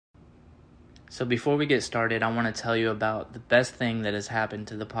So before we get started, I want to tell you about the best thing that has happened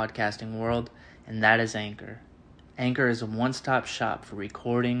to the podcasting world, and that is Anchor. Anchor is a one-stop shop for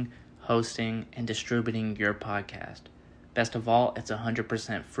recording, hosting, and distributing your podcast. Best of all, it's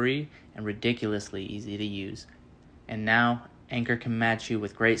 100% free and ridiculously easy to use. And now, Anchor can match you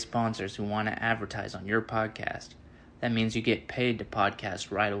with great sponsors who want to advertise on your podcast. That means you get paid to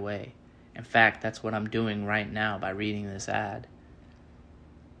podcast right away. In fact, that's what I'm doing right now by reading this ad.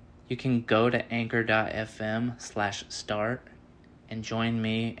 You can go to anchor.fm/start and join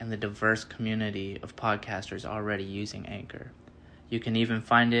me and the diverse community of podcasters already using Anchor. You can even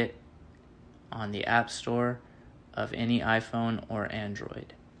find it on the App Store of any iPhone or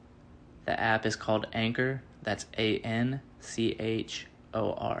Android. The app is called Anchor. That's ANCHOR.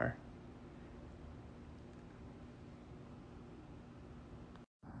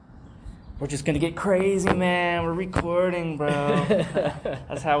 We're just gonna get crazy, man. We're recording, bro.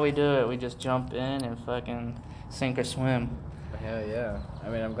 That's how we do it. We just jump in and fucking sink or swim. Hell yeah. I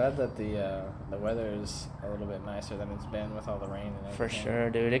mean, I'm glad that the weather is a little bit nicer than it's been with all the rain and everything. For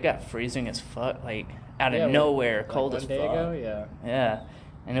sure, dude. It got freezing as fuck, like out of nowhere, cold as fuck. 1 day ago, yeah. Yeah,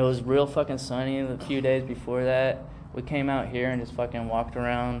 and it was real fucking sunny a few days before that. We came out here and just fucking walked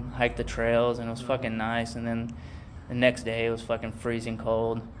around, hiked the trails, and it was fucking nice. And then the next day it was fucking freezing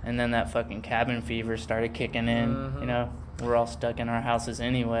cold, and then that fucking cabin fever started kicking in. Mm-hmm. You know, we're all stuck in our houses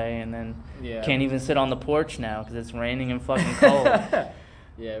anyway, and then Yeah. can't even sit on the porch now because it's raining and fucking cold.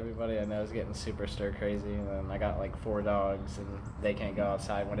 Yeah, everybody I know is getting super stir crazy. And I got like 4 dogs, and they can't go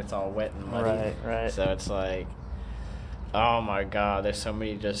outside when it's all wet and muddy. Right. So it's like, oh my god, there's so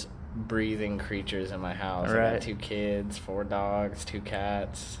many just breathing creatures in my house. I Right. got 2 kids, 4 dogs, 2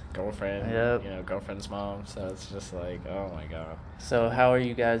 cats, girlfriend, Yep. girlfriend's mom. So it's just like, oh my god. So how are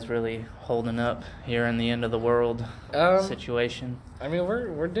you guys really holding up here in the end of the world situation? I mean,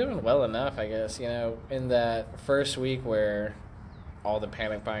 we're doing well enough, I guess. In that first week where all the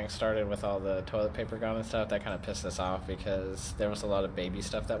panic buying started with all the toilet paper gone and stuff, that kind of pissed us off because there was a lot of baby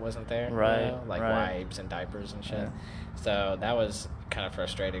stuff that wasn't there. Right, like right. wipes and diapers and shit. Yeah. So that was kind of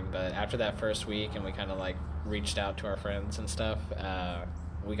frustrating. But after that first week, and we kind of like reached out to our friends and stuff,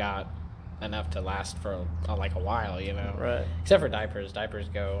 we got enough to last for like a while, Right. Except for diapers. Diapers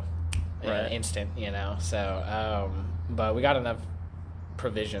go Right. instant, So, but we got enough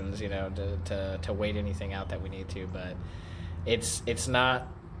provisions, to wait anything out that we need to. But it's not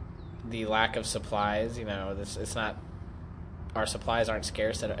the lack of supplies, it's not, our supplies aren't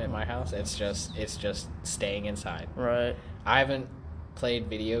scarce at my house. It's just staying inside. Right. I haven't played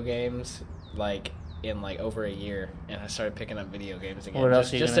video games in over a year, and I started picking up video games again. What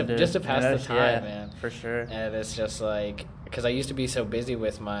else are you gonna do? Just to pass the time, yeah, man. For sure. And it's just like, because I used to be so busy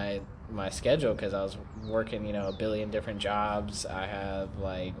with my schedule because I was working, a billion different jobs. I have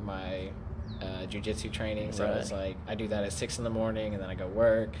like my jiu-jitsu training, so Right. it's like I do that at 6 a.m, and then I go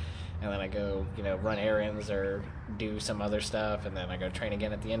work, and then I go run errands or do some other stuff, and then I go train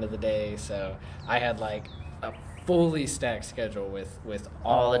again at the end of the day. So I had like a fully stacked schedule with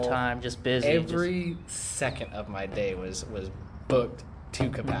all the time, just busy. Every second of my day was booked to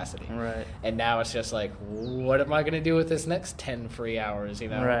capacity. Right. And now it's just like, what am I going to do with this next 10 free hours,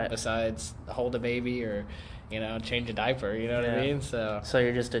 Right. besides hold a baby or, change a diaper, you know what I mean? So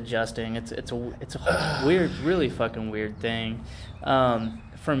you're just adjusting. It's a weird, really fucking weird thing.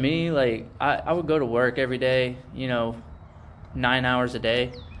 For me, like, I would go to work every day, 9 hours a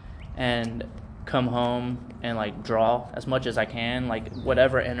day, and come home and like draw as much as I can, like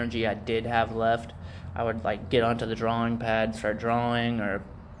whatever energy I did have left, I would like get onto the drawing pad, start drawing or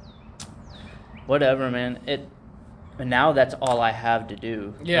whatever, man. And now that's all I have to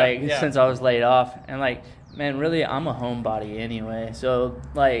do. Since I was laid off, and like, man, really, I'm a homebody anyway. So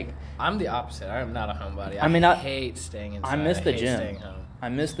like, I'm the opposite. I am not a homebody. I hate staying inside. I miss the hate gym. Staying home. I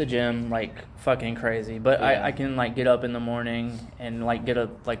miss the gym like fucking crazy, but Yeah. I can like get up in the morning and like get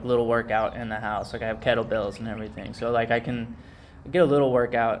a like little workout in the house. Like I have kettlebells and everything, so like I can get a little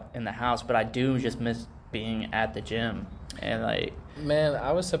workout in the house. But I do just miss being at the gym and like. Man,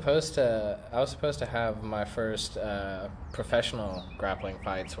 I was supposed to have my first professional grappling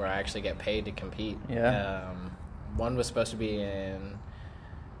fights where I actually get paid to compete. Yeah. One was supposed to be in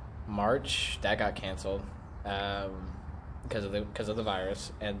March. That got canceled. Because of the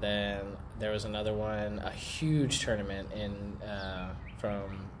virus, and then there was another one, a huge tournament in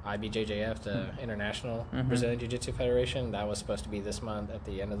from IBJJF, the International Brazilian Jiu-Jitsu Federation. That was supposed to be this month, at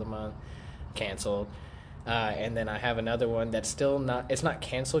the end of the month, canceled. And then I have another one that's still not, it's not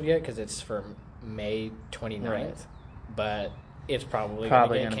canceled yet because it's for May 29th, Right. but it's probably going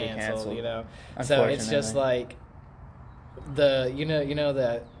to get canceled, Unfortunately. So it's just like the,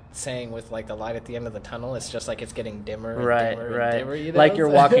 the saying with like the light at the end of the tunnel, it's just like it's getting dimmer and Right, dimmer right. and dimmer, you know? Like you're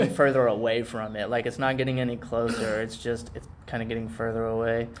walking further away from it. Like it's not getting any closer. It's kind of getting further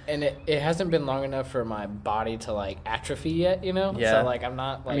away. And it hasn't been long enough for my body to like atrophy yet, you know? Yeah. So like I'm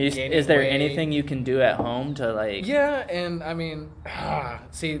not like I mean, gaining is there weight. anything you can do at home to like? Yeah, and I mean,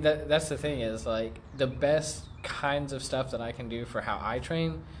 see that's the thing is like the best kinds of stuff that I can do for how I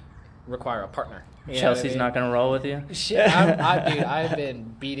train require a partner. You know what I Chelsea's mean? not gonna roll with you. Shit, dude, I've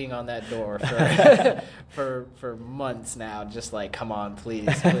been beating on that door for months now. Just like, come on,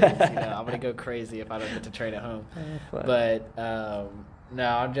 please. You know, I'm gonna go crazy if I don't get to train at home. But no,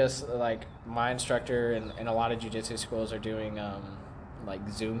 I'm just like my instructor and a lot of jiu-jitsu schools are doing like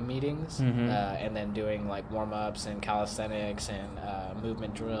Zoom meetings, and then doing like warm-ups and calisthenics and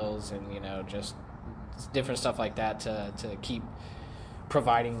movement drills and, you know, just different stuff like that to keep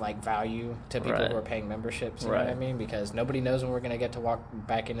providing like value to people who are paying memberships, you know what I mean? Because nobody knows when we're going to get to walk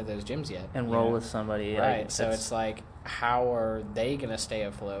back into those gyms yet. And roll with somebody. Right. Like, so it's like, how are they going to stay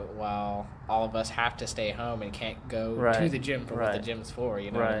afloat while all of us have to stay home and can't go to the gym for what the gym's for,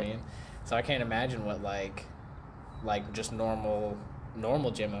 you know what I mean? So I can't imagine what like just normal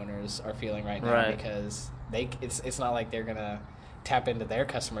gym owners are feeling right now, because it's not like they're going to tap into their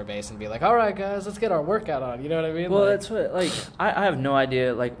customer base and be like, all right, guys, let's get our workout on. You know what I mean? Well, like, that's what, like, I have no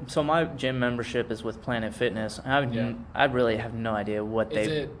idea. Like, so my gym membership is with Planet Fitness. I really have no idea what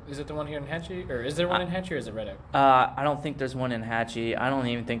Is it the one here in Hatchie? Or is there one in Hatchie, or is it Red Oak? I don't think there's one in Hatchie. I don't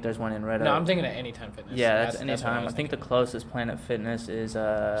even think there's one in Red Oak. No, I'm thinking of Anytime Fitness. Yeah, that's Anytime. I think the closest Planet Fitness is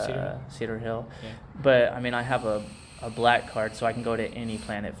Cedar Hill. Yeah. But, I mean, I have a black card, so I can go to any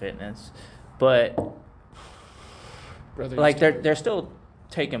Planet Fitness. But... Brother, like they're still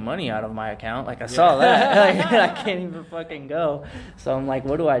taking money out of my account. Like I saw that. Like, I can't even fucking go. So I'm like,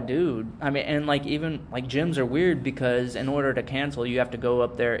 what do I do? I mean, and like even like gyms are weird because in order to cancel, you have to go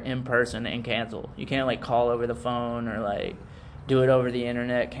up there in person and cancel. You can't like call over the phone or like do it over the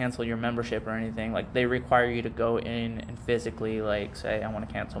internet, cancel your membership or anything. Like they require you to go in and physically like say, I want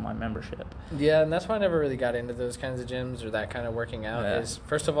to cancel my membership. Yeah, and that's why I never really got into those kinds of gyms or that kind of working out. Is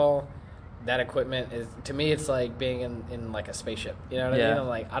first of all, that equipment is, to me, it's like being in like a spaceship. You know what I mean? I'm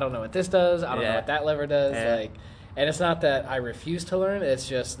like, I don't know what this does. I don't know what that lever does. Like, and it's not that I refuse to learn. It's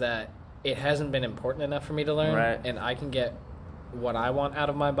just that it hasn't been important enough for me to learn. Right. And I can get what I want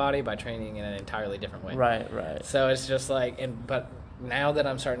out of my body by training in an entirely different way. Right. So it's just like, but now that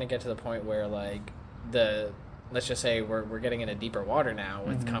I'm starting to get to the point where like let's just say we're getting into deeper water now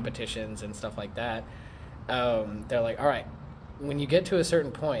with competitions and stuff like that. They're like, all right, when you get to a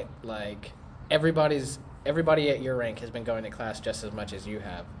certain point, like everybody at your rank has been going to class just as much as you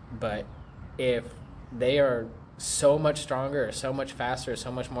have, but if they are so much stronger or so much faster or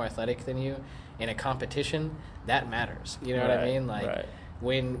so much more athletic than you in a competition, that matters. You know what I mean? Like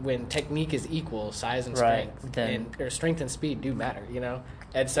when technique is equal, size and strength or strength and speed do matter, you know?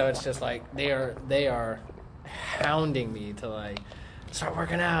 And so it's just like they are hounding me to like start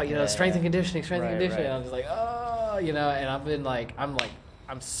working out, you know, strength and conditioning. And I'm just like, oh, you know, and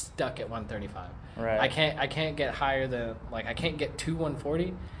I'm stuck at 135. Right. I can't get higher than I can't get to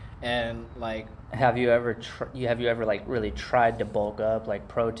 140, and like. Have you ever like really tried to bulk up, like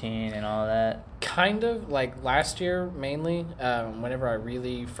protein and all that? Kind of, like last year mainly. Whenever I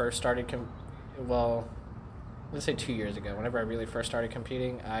really first started, let's say 2 years ago. Whenever I really first started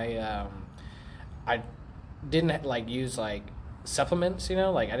competing, I didn't like use like supplements, you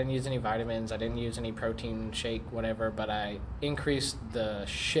know, like I didn't use any vitamins, I didn't use any protein shake, whatever, but I increased the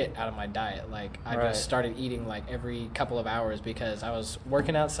shit out of my diet. Like I just started eating like every couple of hours because I was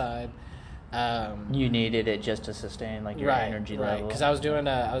working outside. You needed it just to sustain like your energy level. Because I was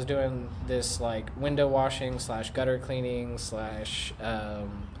doing this like window washing / gutter cleaning those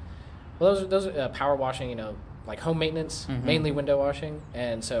power washing, you know, like home maintenance, mainly window washing,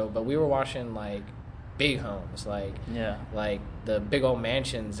 and so but we were washing like big homes, like the big old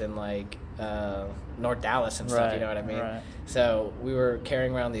mansions in like North Dallas and stuff, you know what I mean? Right. So we were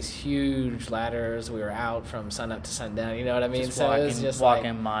carrying around these huge ladders. We were out from sun up to sundown, you know what I mean? So it was just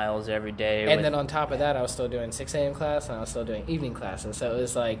walking miles every day. And then on top of that, I was still doing 6 a.m. class and I was still doing evening classes. So it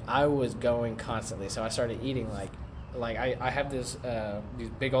was like I was going constantly. So I started eating like I have these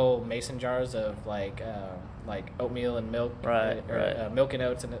big old mason jars of like oatmeal and milk, milk and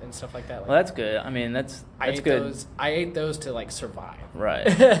oats and stuff like that. Like, well, that's good. I mean, that's good. I ate those to like survive. Right.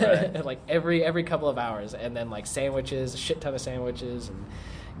 Like every couple of hours, and then like sandwiches, a shit ton of sandwiches and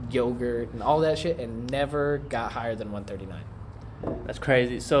yogurt and all that shit, and never got higher than 139. That's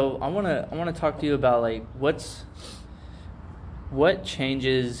crazy. So I wanna talk to you about like what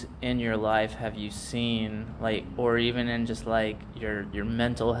changes in your life have you seen, like, or even in just like your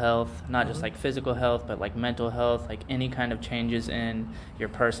mental health, not just like physical health, but like mental health, like any kind of changes in your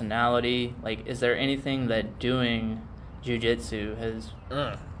personality? Like, is there anything that doing jiu-jitsu has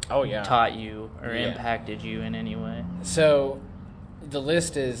taught you or impacted you in any way? So the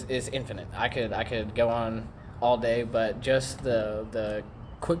list is infinite. I could go on all day, but just the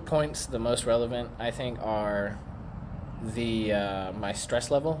quick points, the most relevant, I think, are my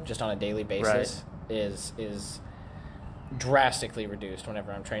stress level just on a daily basis is drastically reduced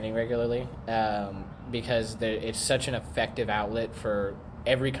whenever I'm training regularly, because it's such an effective outlet for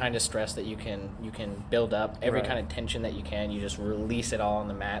every kind of stress that you can build up, every kind of tension that you just release it all on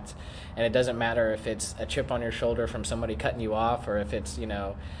the mats. And it doesn't matter if it's a chip on your shoulder from somebody cutting you off, or if it's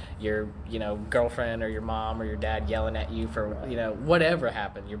your girlfriend or your mom or your dad yelling at you for whatever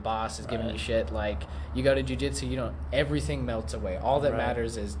happened, your boss is giving you shit. Like, you go to jiu-jitsu, everything melts away. All that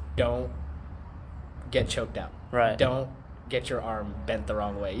matters is don't get choked out, don't get your arm bent the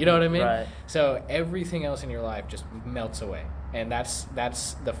wrong way, you know what I mean? So everything else in your life just melts away. And that's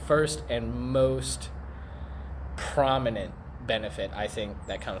the first and most prominent benefit, I think,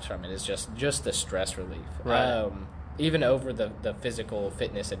 that comes from it, is just the stress relief. Even over the physical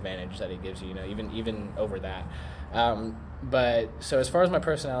fitness advantage that it gives you, even over that. But so as far as my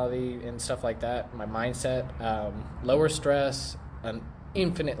personality and stuff like that, my mindset, lower stress, an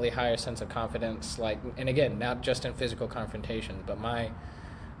infinitely higher sense of confidence, and again, not just in physical confrontation, but my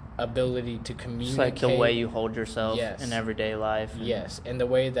ability to communicate. Just like the way you hold yourself in everyday life. And the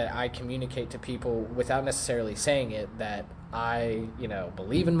way that I communicate to people without necessarily saying it, that I,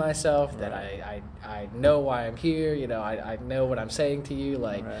 believe in myself, that I know why I'm here, I know what I'm saying to you,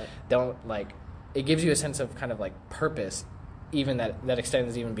 it gives you a sense of kind of like purpose, even that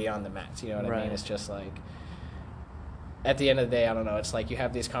extends even beyond the mats, you know what I mean? It's just like, at the end of the day, I don't know, it's like you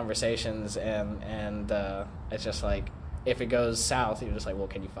have these conversations and it's just like, if it goes south, you're just like, well,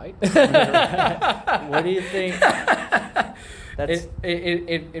 can you fight? What do you think?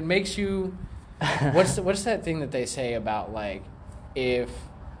 It makes you. What's that thing that they say about, like, if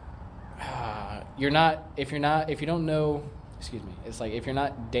you don't know, excuse me, it's like if you're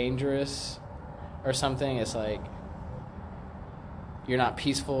not dangerous or something, it's like you're not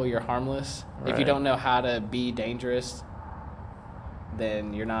peaceful, you're harmless. If you don't know how to be dangerous,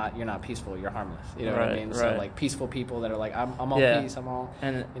 then you're not peaceful, you're harmless. You know what I mean? So like peaceful people that are like, I'm all peace, I'm all,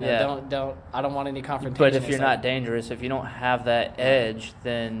 and I don't want any confrontation. But if you're not dangerous, if you don't have that edge,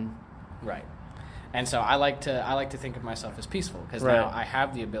 then and so I like to think of myself as peaceful, because now I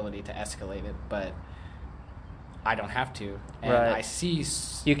have the ability to escalate it, but I don't have to, and I see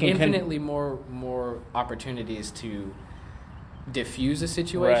infinitely more opportunities to diffuse a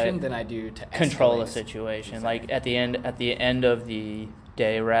situation than I do to control a situation. Exactly. Like at the end of the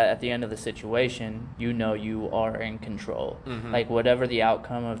day, at the end of the situation, you are in control. Like whatever the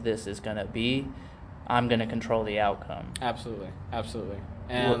outcome of this is going to be, I'm going to control the outcome. Absolutely.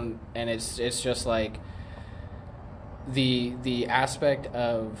 And it's just like the aspect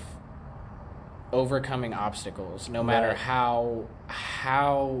of overcoming obstacles, no matter how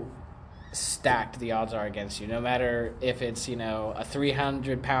stacked the odds are against you, no matter if it's a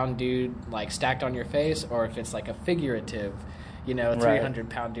 300-pound dude like stacked on your face, or if it's like a figurative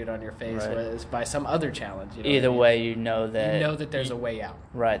 300-pound dude on your face was by some other challenge. Either way, you know that there's a way out.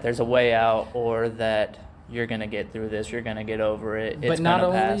 There's a way out, or that you're gonna get through this, you're gonna get over it. But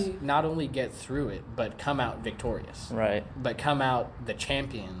not only get through it, but come out victorious. But come out the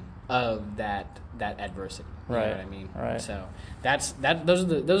champion of that adversity. You know what I mean? So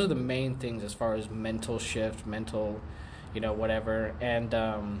those are the main things as far as mental shift, mental, whatever. And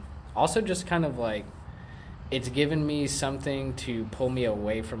also just kind of like, it's given me something to pull me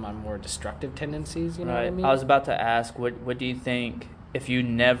away from my more destructive tendencies, you know what I mean? I was about to ask, what do you think, if you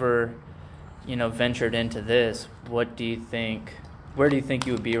never, ventured into this, where do you think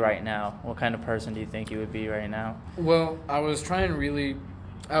you would be right now? What kind of person do you think you would be right now? Well, I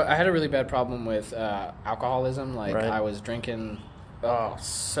had a really bad problem with alcoholism. I was drinking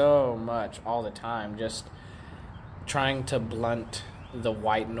so much all the time, just trying to blunt the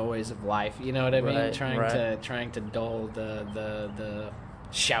white noise of life. You know what I mean? Trying to dull the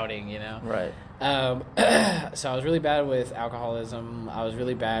shouting. So I was really bad with alcoholism. I was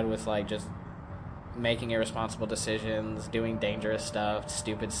really bad with just making irresponsible decisions, doing dangerous stuff,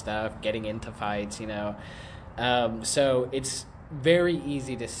 stupid stuff, getting into fights. So it's very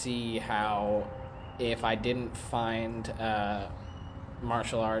easy to see how, if I didn't find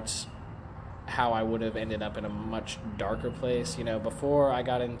martial arts, how I would have ended up in a much darker place. Before I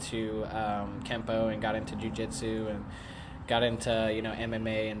got into Kempo and got into jiu-jitsu and got into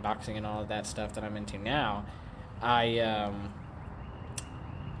MMA and boxing and all of that stuff that I'm into now,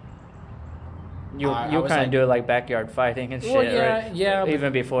 You kind of do it like backyard fighting and shit, right? Yeah.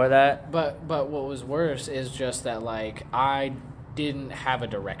 Even before that. But what was worse is just that like I didn't have a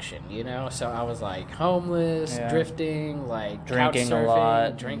direction, So I was like homeless, drifting, like drinking couch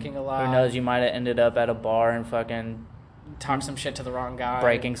surfing, drinking a lot. Who knows? You might have ended up at a bar and fucking talk some shit to the wrong guy,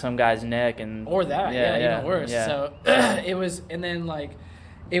 breaking some guy's neck, or that, even worse. Yeah. So it was, and then like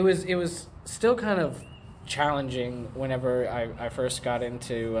it was still kind of challenging whenever I first got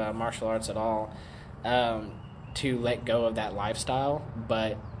into martial arts at all, to let go of that lifestyle.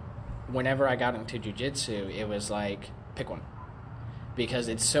 But whenever I got into jiu-jitsu, it was like pick one, because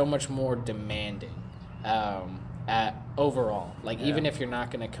it's so much more demanding overall. Like even if you're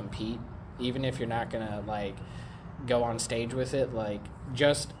not going to compete, even if you're not going to like go on stage with it, like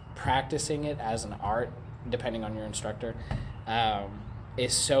just practicing it as an art, depending on your instructor,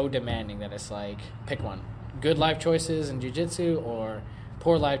 is so demanding that it's like pick one. Good life choices in jiu-jitsu or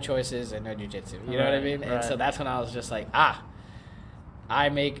poor life choices in no jiu-jitsu. You know what I mean? And so that's when I was just like, I'm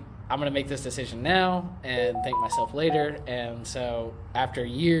going to make this decision now and thank myself later. And so after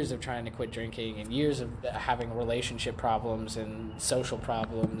years of trying to quit drinking and years of having relationship problems and social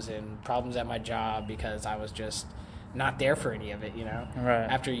problems and problems at my job because I was just not there for any of it, Right.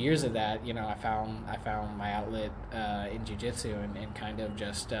 After years of that, I found my outlet in jiu-jitsu and kind of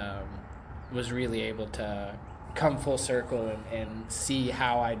just was really able to come full circle and see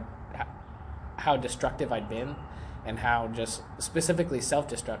how destructive I'd been, and how just specifically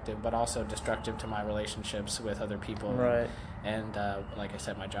self-destructive, but also destructive to my relationships with other people, right? And like I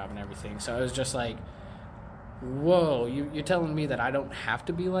said, my job and everything. So it was just like, whoa, you're telling me that I don't have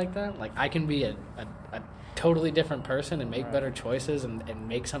to be like that? Like I can be a totally different person and make better choices and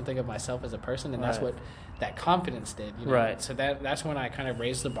make something of myself as a person, and that's what that confidence did, Right. So that's when I kind of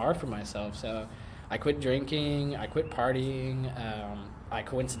raised the bar for myself. So I quit drinking, I quit partying, I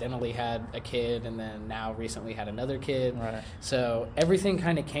coincidentally had a kid, and then now recently had another kid. Right. So everything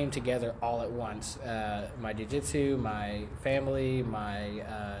kind of came together all at once. My jiu-jitsu, my family, my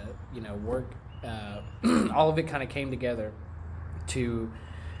work, all of it kind of came together to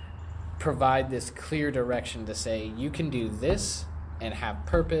provide this clear direction to say you can do this and have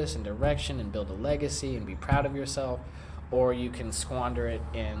purpose and direction and build a legacy and be proud of yourself, or you can squander it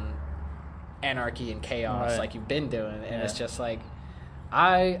in anarchy and chaos like you've been doing. And it's just like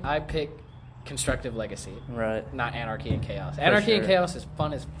I pick constructive legacy, right? Not anarchy and chaos. Anarchy and chaos is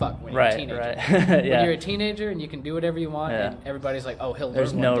fun as fuck when you're a teenager. Right. When you're a teenager and you can do whatever you want, and everybody's like, "Oh, he'll learn."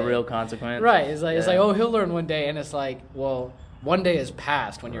 There's one no day. real consequence. Right? It's like "Oh, he'll learn one day," and it's like, well, one day is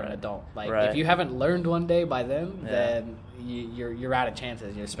past when you're an adult. Like if you haven't learned one day by then you're out of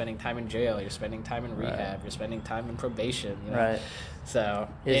chances. You're spending time in jail. You're spending time in rehab. You're spending time in probation. Right. So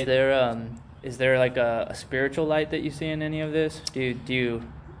is there like a spiritual light that you see in any of this? Do you?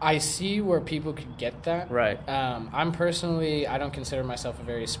 I see where people could get that. Right. I'm personally, I don't consider myself a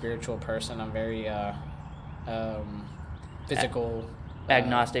very spiritual person. I'm very physical.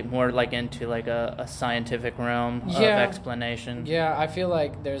 Agnostic, more like into like a scientific realm of explanation. Yeah, I feel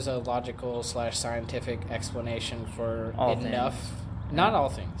like there's a logical / scientific explanation for all enough, things. Not all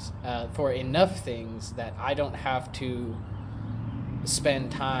things, for enough things that I don't have to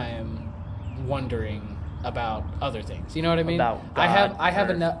spend time wondering about other things. You know what I mean? About God, I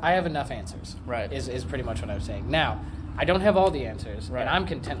have enough answers. Right. Is pretty much what I'm saying. Now, I don't have all the answers, and I'm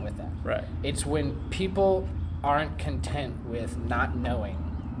content with that. Right. It's when people aren't content with not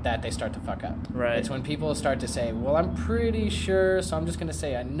knowing that they start to fuck up. Right. It's when people start to say, well, I'm pretty sure, so I'm just going to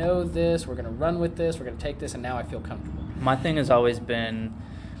say I know this, we're going to run with this, we're going to take this, and now I feel comfortable. My thing has always been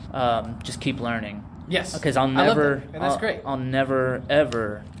just keep learning. Yes. Because I'll never... I love that, and that's great. I'll never,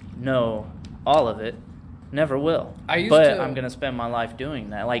 ever know all of it. Never will. I'm going to spend my life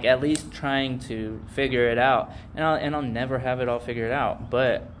doing that. Like, at least trying to figure it out. And I'll never have it all figured out.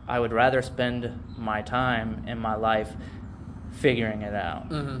 But I would rather spend my time in my life figuring it out.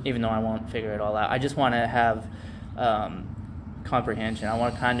 Mm-hmm. Even though I won't figure it all out. I just want to have comprehension. I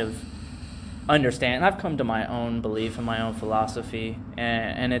want to kind of understand. And I've come to my own belief and my own philosophy.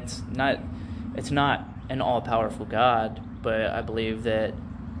 And it's not an all-powerful God. But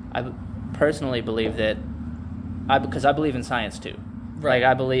I personally believe that because I believe in science too. Right.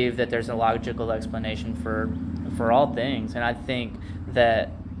 Like I believe that there's a logical explanation for all things, and I think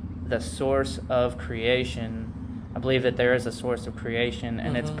that the source of creation, I believe that there is a source of creation,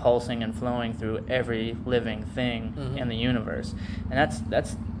 and it's pulsing and flowing through every living thing in the universe. And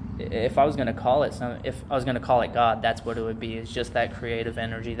that's if I was going to call it God, that's what it would be. It's just that creative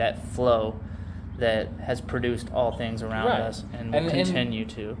energy, that flow that has produced all things around Right. us and will continue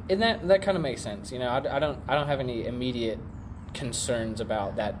to. And that kind of makes sense. You know, I don't have any immediate concerns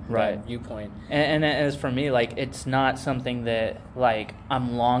about that viewpoint. And as for me, like, it's not something that, like,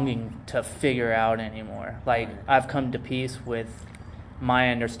 I'm longing to figure out anymore. Like, I've come to peace with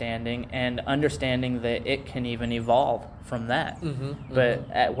my understanding and understanding that it can even evolve from that. But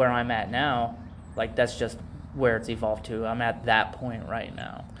at where I'm at now, like, that's just where it's evolved to. I'm at that point right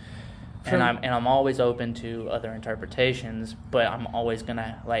now. And I'm always open to other interpretations, but I'm always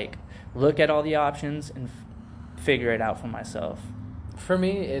gonna, like, look at all the options and figure it out for myself. For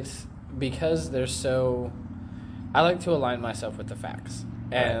me, it's because I like to align myself with the facts.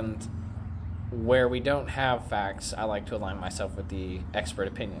 And where we don't have facts, I like to align myself with the expert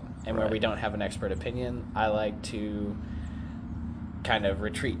opinion. And where we don't have an expert opinion, I like to kind of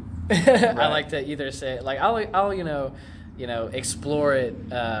retreat. I like to either say, like, I'll explore it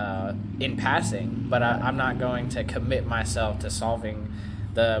in passing, but I'm not going to commit myself to solving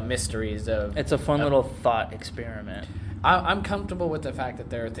the mysteries of... It's a fun little thought experiment. I'm comfortable with the fact that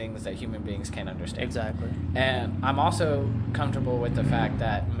there are things that human beings can't understand. Exactly. And I'm also comfortable with the fact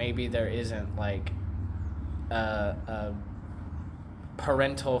that maybe there isn't, like, a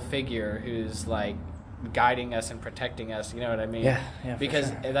parental figure who's, like, guiding us and protecting us, you know what I mean? Yeah, because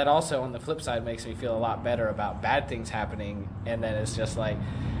sure. That also, on the flip side, makes me feel a lot better about bad things happening, and then it's just like...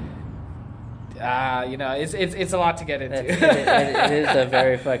 it's a lot to get into. It is a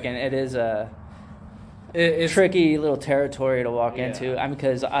very fucking... It is a tricky little territory to walk into. I mean,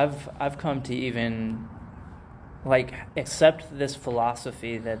 because I've come to even, like, accept this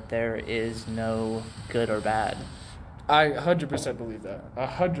philosophy that there is no good or bad. I 100% believe that.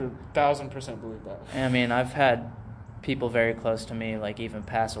 100,000% believe that. I mean, I've had people very close to me, like, even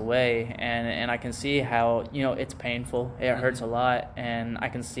pass away, and I can see how, you know, it's painful. It hurts a lot, and I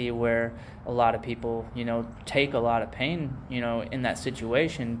can see where a lot of people, you know, take a lot of pain, you know, in that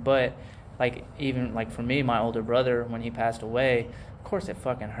situation. But, like, even, like, for me, my older brother, when he passed away, of course it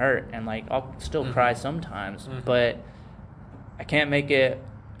fucking hurt, and, like, I'll still cry sometimes, but I can't make it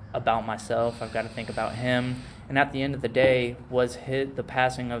about myself. I've got to think about him. And at the end of the day, was the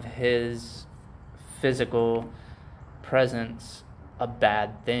passing of his physical presence a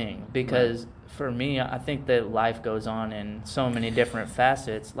bad thing? Because for me, I think that life goes on in so many different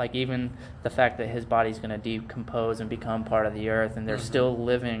facets. Like, even the fact that his body's going to decompose and become part of the earth, and there's still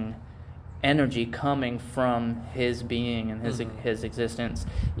living energy coming from his being and his existence.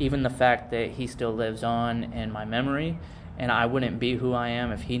 Even the fact that he still lives on in my memory, and I wouldn't be who I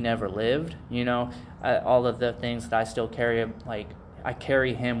am if he never lived. You know, all of the things that I still carry, like, I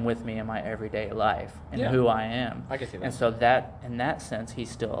carry him with me in my everyday life and who I am. I can see that. And so that, in that sense, he's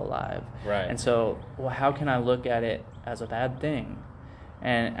still alive. Right. And so, well, how can I look at it as a bad thing?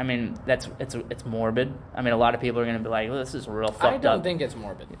 And I mean, it's morbid. I mean, a lot of people are going to be like, "Well, this is real fucked up." I don't think it's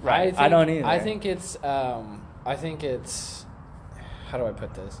morbid. Right. I don't either. I think it's. How do I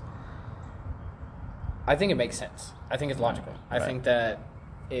put this? I think it makes sense. I think it's logical. I think that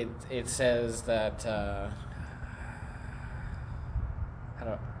it says that.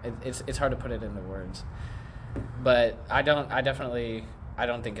 It's hard to put it into words, but I don't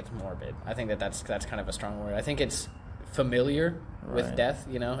think it's morbid. I think that's kind of a strong word. I think it's familiar with death.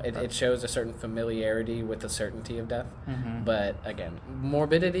 You know, it shows a certain familiarity with the certainty of death. But again,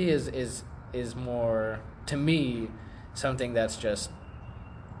 morbidity is more, to me, something that's just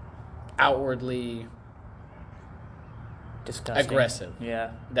outwardly disgusting, aggressive.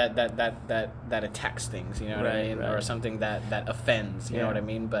 Yeah. That attacks things, you know what I mean? Or something that offends, you know what I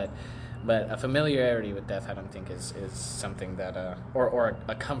mean? But a familiarity with death, I don't think is something that or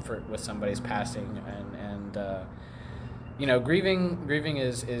a comfort with somebody's passing, and you know, grieving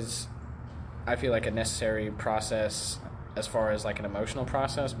is I feel like a necessary process as far as like an emotional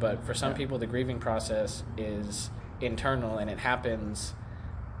process, but for some people the grieving process is internal and it happens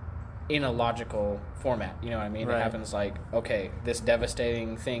in a logical format, you know what I mean? It happens like, okay, this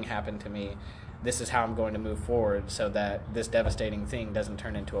devastating thing happened to me. This is how I'm going to move forward so that this devastating thing doesn't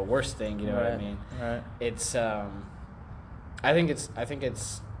turn into a worse thing, you know what I mean? Right. It's I think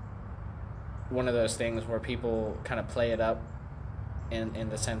it's one of those things where people kind of play it up in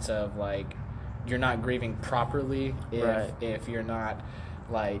the sense of like you're not grieving properly if you're not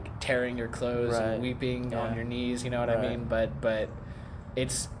like tearing your clothes and weeping on your knees, you know what I mean? But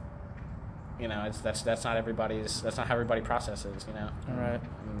it's, you know, that's not how everybody processes, you know. Right.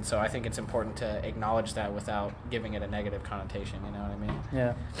 And so I think it's important to acknowledge that without giving it a negative connotation, you know what I mean?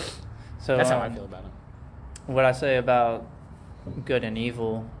 Yeah. So that's how I feel about it. What I say about good and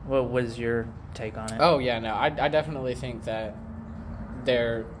evil, what was your take on it? Oh yeah, no, I definitely think that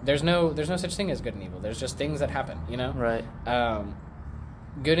there's no such thing as good and evil. There's just things that happen, you know? Right.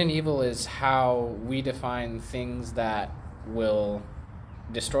 Good and evil is how we define things that will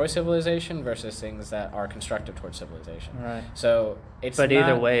destroy civilization versus things that are constructive towards civilization. Right. So it's But not,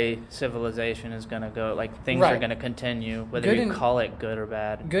 either way, civilization is going to go, like, things Right. are going to continue, whether Good you and- call it good or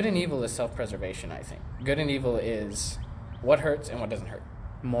bad. good and evil is self-preservation, I think. Good and evil is what hurts and what doesn't hurt.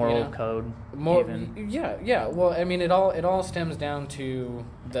 Moral You know? code. More, even. yeah. Well, I mean, it all stems down to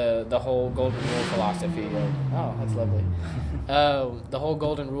the whole golden rule philosophy of that's lovely. The whole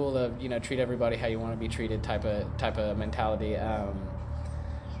golden rule of treat everybody how you want to be treated type of mentality.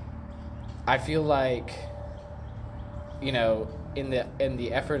 I feel like in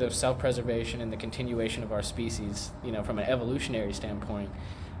the effort of self-preservation and the continuation of our species, from an evolutionary standpoint,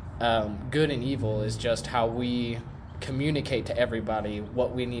 good and evil is just how we communicate to everybody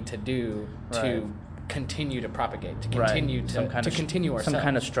what we need to do Right. to continue to propagate, to continue to continue ourselves. Some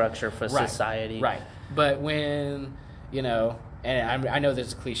kind of structure for Right. society. Right. But when, and I know this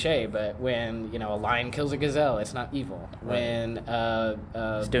is a cliche, but when, a lion kills a gazelle, it's not evil. Right. When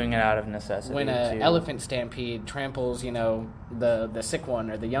It's doing it out of necessity. when an too. elephant stampede tramples, the sick one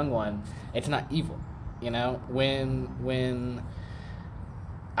or the young one, it's not evil. When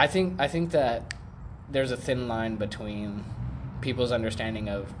I think that there's a thin line between people's understanding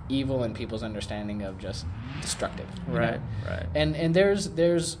of evil and people's understanding of just destructive. you know? Right. Right. And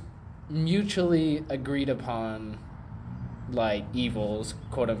there's mutually agreed upon like evils,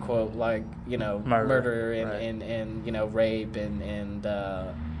 quote unquote, like murder and, right. and rape and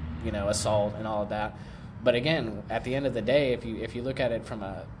assault and all of that. But again, at the end of the day, if you look at it from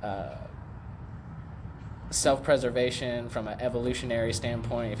a self-preservation, from an evolutionary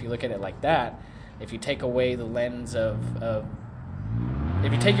standpoint, if you look at it like that, if you take away the lens of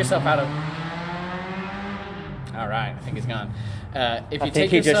if you take yourself out of... All right, I think he's gone. If you I think take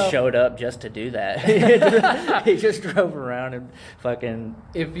he yourself, just showed up just to do that. He just drove around and fucking...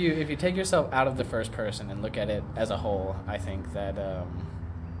 if you take yourself out of the first person and look at it as a whole, I think that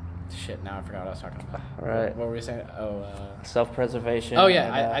shit. Now I forgot what I was talking about. Right. What were we saying? Self-preservation. Oh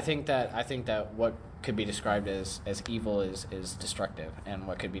yeah, and, I think that what could be described as evil is destructive, and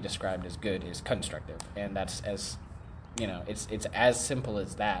what could be described as good is constructive, and that's as it's as simple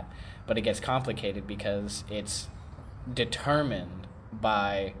as that. But it gets complicated because it's determined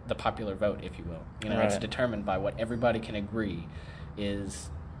by the popular vote, if you will. It's Right. determined by what everybody can agree is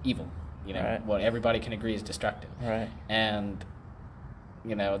evil. Right. What everybody can agree is destructive. Right. And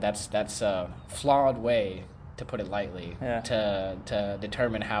that's a flawed way, to put it lightly, Yeah. to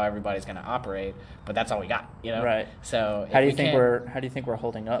determine how everybody's going to operate. But that's all we got. Right. So How do you think we're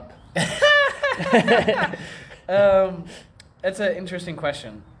holding up? That's an interesting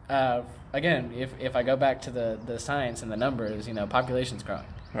question. Again, if I go back to the science and the numbers, population's growing.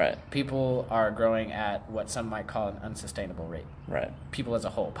 Right. People are growing at what some might call an unsustainable rate. Right. People as a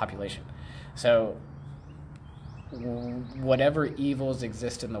whole, population. So whatever evils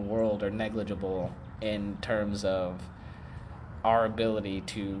exist in the world are negligible in terms of our ability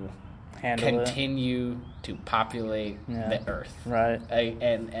to continue to populate the earth. Right.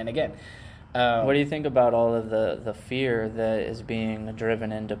 And again, what do you think about all of the fear that is being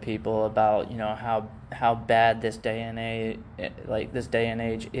driven into people about how bad this day and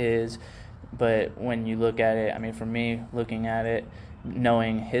age is? But when you look at it, I mean, for me, looking at it,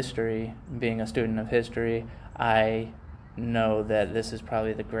 knowing history, being a student of history, I know that this is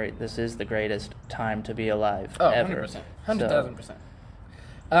probably the greatest time to be alive ever. 100%.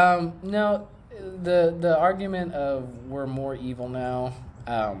 100,000%. No, the argument of we're more evil now,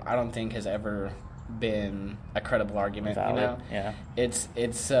 I don't think has ever been a credible argument. Valid. Yeah. It's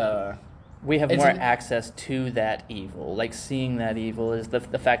we have it's more an- access to that evil. Like, seeing that evil is the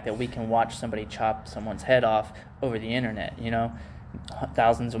fact that we can watch somebody chop someone's head off over the internet,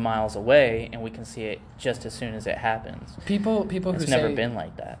 thousands of miles away, and we can see it just as soon as it happens. People It's who never say been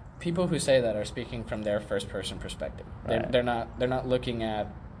like that. people who say that are speaking from their first person perspective. Right. They're not looking at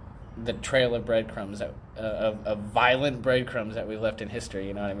the trail of breadcrumbs of violent breadcrumbs that we've left in history.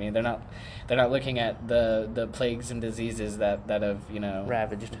 You know what I mean? They're not looking at the plagues and diseases that have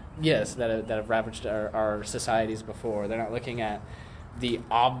Ravaged. Yes, that have ravaged our societies before. They're not looking at the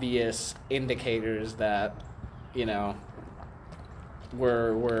obvious indicators that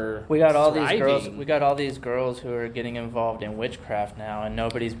we're We got all thriving. these girls. We got all these girls who are getting involved in witchcraft now, and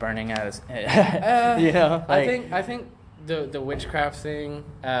nobody's burning out as. I think the witchcraft thing.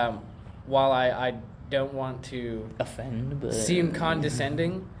 While I don't want to offend, but seem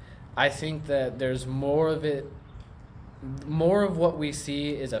condescending, I think that there's more of it. More of what we see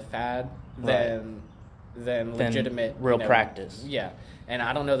is a fad than than legitimate real practice. Yeah, and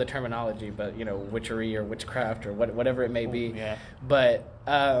I don't know the terminology, but witchery or witchcraft or whatever it may be. Yeah. But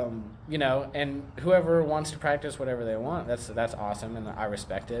and whoever wants to practice whatever they want, that's awesome, and I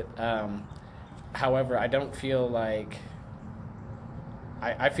respect it. However, I don't feel like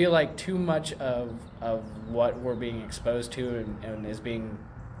I feel like too much of what we're being exposed to and is being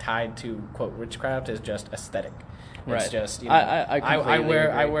tied to quote witchcraft is just aesthetic. Right. It's just I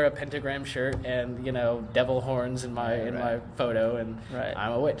wear a pentagram shirt and devil horns in my photo and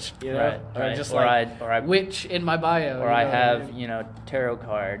I'm a witch. Or just or witch in my bio. Or I have tarot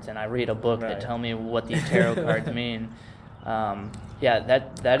cards and I read a book that tell me what these tarot cards mean.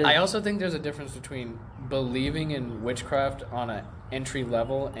 That is. I also think there's a difference between believing in witchcraft on an entry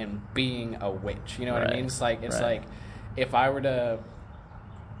level and being a witch. You know what I mean? It's like if I were to,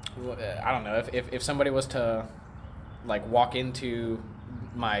 I don't know, if somebody was to like walk into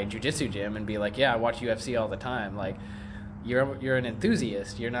my jiu-jitsu gym and be like, yeah, I watch UFC all the time, like you're an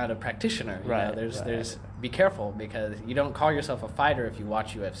enthusiast, you're not a practitioner. There's be careful, because you don't call yourself a fighter if you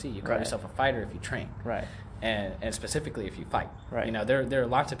watch UFC. You call yourself a fighter if you train. Right. And specifically if you fight. Right. There are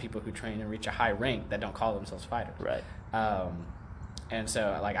lots of people who train and reach a high rank that don't call themselves fighters. Right. And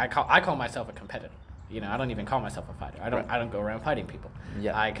so like I call myself a competitor. I don't even call myself a fighter. I don't go around fighting people.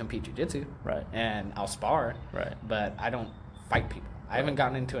 Yeah. I compete jiu-jitsu. Right. And I'll spar. Right. But I don't fight people. I haven't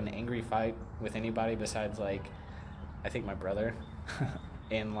gotten into an angry fight with anybody besides like I think my brother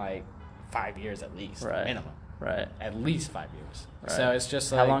in like 5 years at least. Minimum. Right. At least 5 years. Right. So it's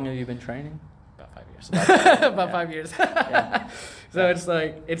just like, how long have you been training? About 5 years. About 5 years. Yeah. So it's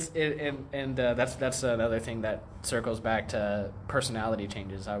like that's another thing that circles back to personality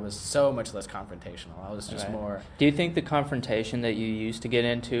changes. I was so much less confrontational. I was just more. Do you think the confrontation that you used to get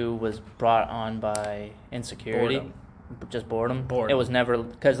into was brought on by insecurity? Boredom. Just boredom? Boredom. It was never,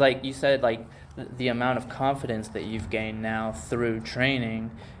 because like you said, like the amount of confidence that you've gained now through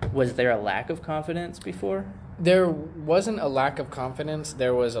training, was there a lack of confidence before? There wasn't a lack of confidence.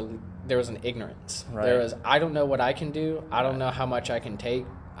 There was an ignorance. Right. There was, I don't know what I can do. I don't know how much I can take.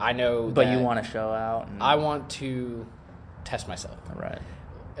 I know But that you want to show out. I want to test myself. Right.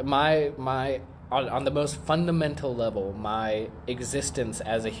 My on the most fundamental level, my existence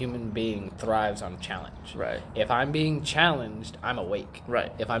as a human being thrives on challenge. Right. If I'm being challenged, I'm awake.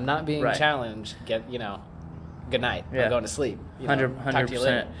 Right. If I'm not being challenged, good night. Yeah. I'm going to sleep.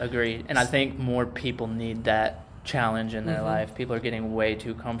 100% agreed. And I think more people need that challenge in their life. People are getting way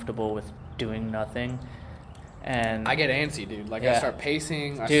too comfortable with doing nothing. And I get antsy, dude. Like I start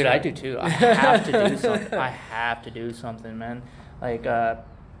pacing. I do too. I have to do something. I have to do something, man. Like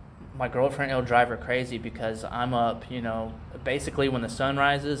my girlfriend, it'll drive her crazy because I'm up, basically when the sun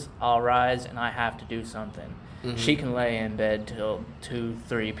rises, I'll rise and I have to do something. Mm-hmm. She can lay in bed till 2,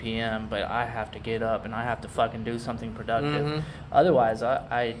 3 p.m., but I have to get up and I have to fucking do something productive. Mm-hmm. Otherwise,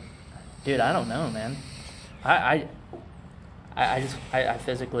 I don't know, man. I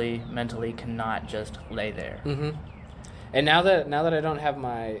physically, mentally cannot just lay there. Mm-hmm. And now that I don't have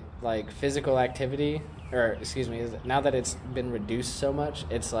my like physical activity, now that it's been reduced so much,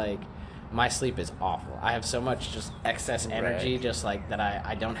 it's like my sleep is awful. I have so much just excess energy, just like that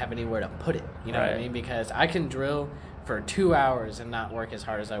I don't have anywhere to put it. You know what I mean? Because I can drill for 2 hours and not work as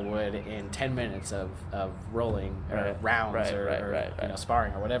hard as I would in 10 minutes of rolling or rounds or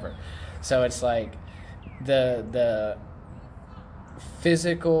sparring or whatever. So it's like the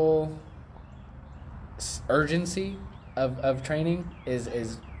physical urgency of training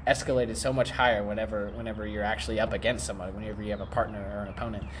is escalated so much higher whenever you're actually up against somebody, whenever you have a partner or an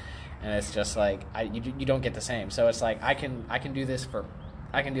opponent, and it's just like you don't get the same. So it's like I can do this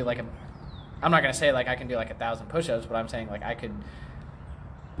I can do like I'm not gonna say like I can do like 1,000 push-ups, but I'm saying like I could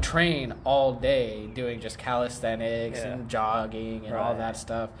train all day doing just calisthenics and jogging and all that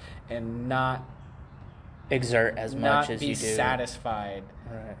stuff and not exert as much as you do. Not be satisfied.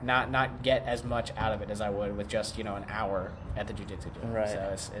 Right. Not get as much out of it as I would with just an hour at the jiu-jitsu gym. Right.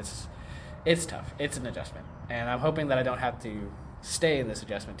 So it's tough. It's an adjustment, and I'm hoping that I don't have to stay in this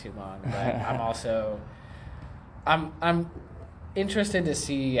adjustment too long. But I'm also I'm interested to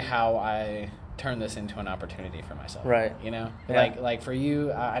see how I turn this into an opportunity for myself. Right. Like for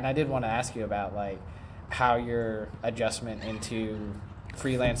you, and I did want to ask you about like how your adjustment into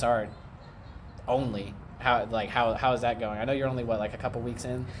freelance art only. How is that going? I know you're only a couple weeks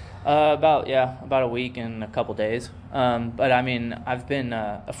in. About a week and a couple days. But I mean, I've been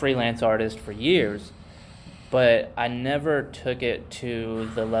a freelance artist for years, but I never took it to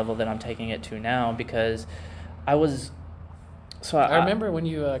the level that I'm taking it to now because I was. So I remember when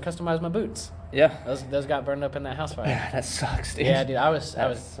you customized my boots. Yeah. Those got burned up in that house fire. Yeah, that sucks, dude. Yeah, dude, I was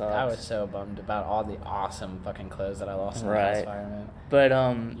Sucks. so bummed about all the awesome fucking clothes that I lost in the Right. house fire, man. But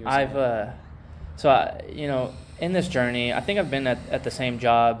You were saying? so I, in this journey, I think I've been at the same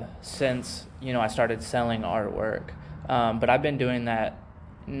job since I started selling artwork. But I've been doing that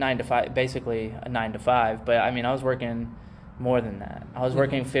 9 to 5, basically a 9 to 5. But I mean, I was working more than that. I was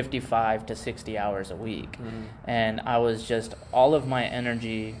working 55 to 60 hours a week, and I was just all of my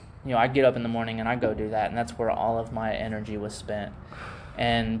energy. I get up in the morning and I go do that, and that's where all of my energy was spent.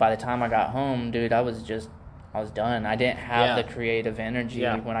 And by the time I got home, dude, I was done. I didn't have the creative energy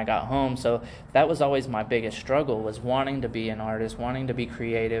when I got home. So that was always my biggest struggle, was wanting to be an artist, wanting to be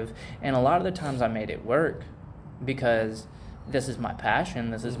creative. And a lot of the times I made it work because this is my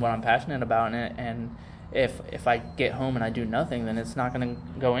passion. This is what I'm passionate about. And if I get home and I do nothing, then it's not going to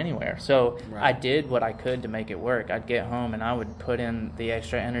go anywhere. So I did what I could to make it work. I'd get home and I would put in the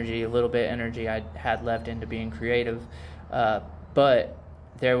extra energy, a little bit of energy I had left into being creative. But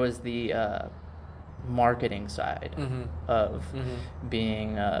there was the marketing side of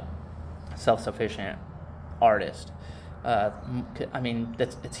being a self-sufficient artist. I mean,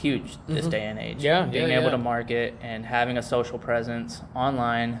 it's huge this day and age. Being able to market and having a social presence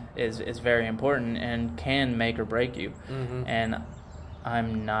online is very important and can make or break you. And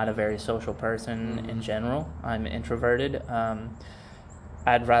I'm not a very social person in general. I'm introverted.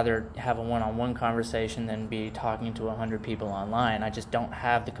 I'd rather have a one-on-one conversation than be talking to 100 people online. I just don't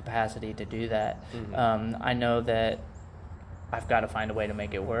have the capacity to do that. I know that I've got to find a way to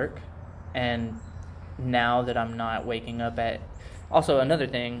make it work. And now that I'm not waking up at... Also, another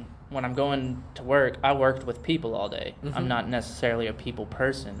thing, when I'm going to work, I worked with people all day. I'm not necessarily a people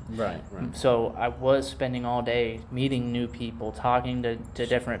person. Right. So I was spending all day meeting new people, talking to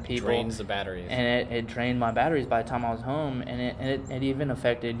different people. Drains the batteries. And it drained my batteries by the time I was home. And it even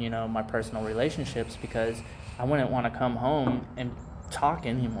affected, my personal relationships, because I wouldn't want to come home and talk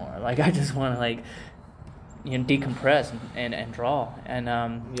anymore. Like, I just want to, decompress and draw. And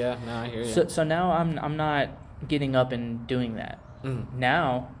I hear you. So now I'm not getting up and doing that.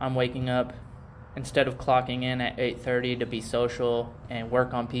 Now I'm waking up, instead of clocking in at 8:30 to be social and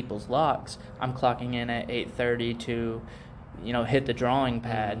work on people's locks, I'm clocking in at 8:30 to hit the drawing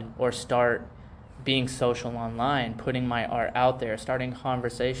pad or start being social online, putting my art out there, starting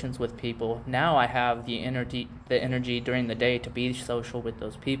conversations with people. Now I have the energy during the day to be social with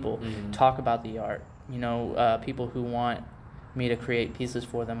those people, talk about the art. People who want me to create pieces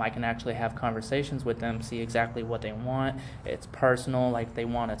for them, I can actually have conversations with them, see exactly what they want. It's personal, like they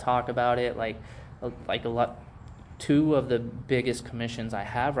want to talk about it. Like a lot. 2 of the biggest commissions I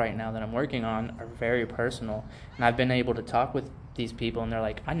have right now that I'm working on are very personal, and I've been able to talk with these people, and they're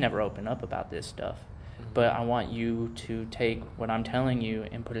like, I never open up about this stuff, but I want you to take what I'm telling you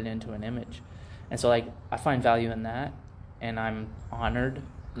and put it into an image. And so I find value in that, and I'm honored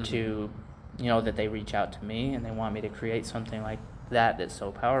to that they reach out to me and they want me to create something like that that's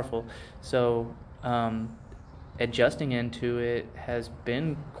so powerful. So adjusting into it has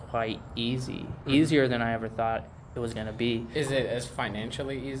been quite easy, easier than I ever thought it was going to be. Is it as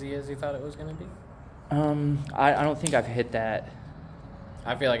financially easy as you thought it was going to be? I don't think I've hit that.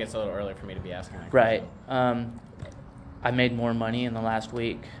 I feel like it's a little early for me to be asking that question. Right. I made more money in the last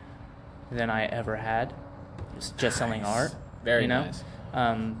week than I ever had just selling art. Very nice.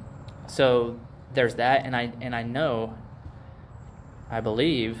 So there's that, and I know, I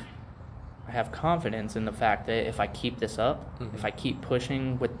believe, I have confidence in the fact that if I keep this up, if I keep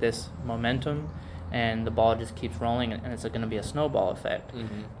pushing with this momentum, and the ball just keeps rolling, and it's going to be a snowball effect.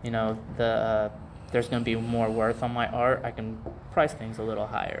 There's going to be more worth on my art. I can price things a little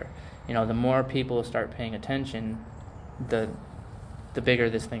higher. The more people start paying attention, the bigger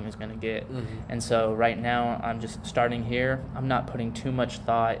this thing is going to get. And so right now I'm just starting here. I'm not putting too much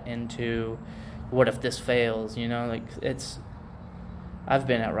thought into what if this fails, I've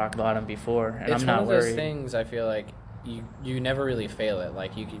been at rock bottom before, and I'm not worried. It's one of those things, I feel like you never really fail it.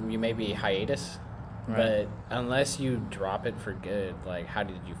 Like you may be hiatus, but unless you drop it for good, like how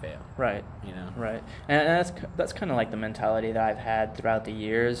did you fail? Right. Right. And that's kind of like the mentality that I've had throughout the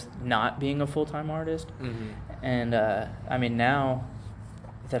years, not being a full-time artist. And I mean, now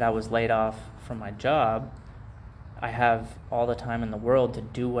that I was laid off from my job, I have all the time in the world to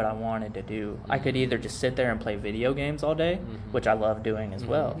do what I wanted to do. I could either just sit there and play video games all day, which I love doing as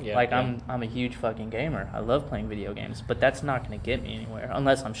well. I'm a huge fucking gamer. I love playing video games, but that's not going to get me anywhere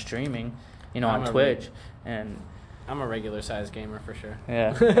unless I'm streaming, on Twitch. And I'm a regular size gamer for sure.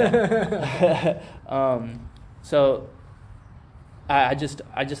 Yeah. So I just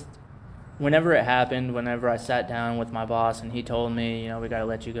whenever it happened, whenever I sat down with my boss and he told me, we got to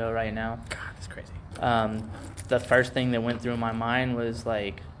let you go right now. God, that's crazy. The first thing that went through my mind was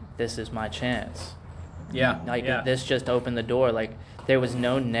like, this is my chance. Yeah. Like yeah. this just opened the door. Like there was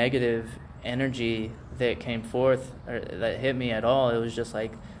no negative energy that came forth or that hit me at all. It was just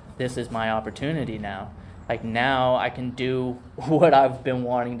like, this is my opportunity now. Like now I can do what I've been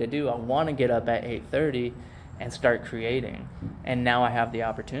wanting to do. I want to get up at 8:30 and start creating, and now I have the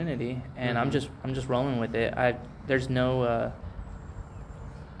opportunity, and I'm just rolling with it. I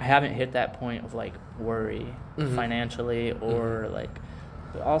haven't hit that point of like worry financially or like.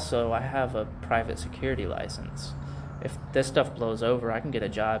 But also, I have a private security license. If this stuff blows over, I can get a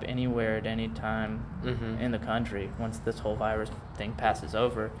job anywhere at any time in the country once this whole virus thing passes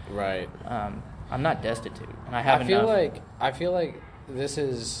over. Right. I'm not destitute, and I have I feel like this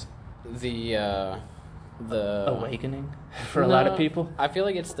is the awakening for a lot of people. I feel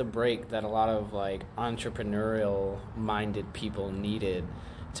like it's the break that a lot of like entrepreneurial minded people needed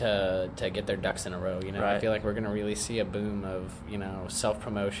to get their ducks in a row. Right. I feel like we're going to really see a boom of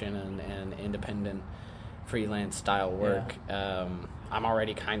self-promotion and independent freelance style work. Yeah. I'm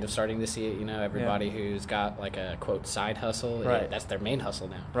already kind of starting to see it. Everybody who's got like a quote side hustle, that's their main hustle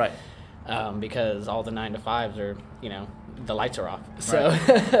now. Right. Because all the 9-to-5s are, the lights are off. So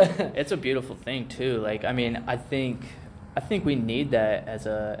right. It's a beautiful thing too. Like, I mean, I think we need that as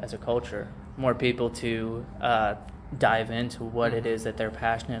a culture. More people to dive into what it is that they're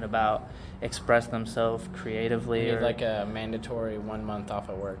passionate about, express themselves creatively. Or like a mandatory 1 month off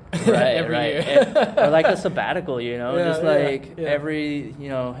of work. Right, every right. year. Or like a sabbatical,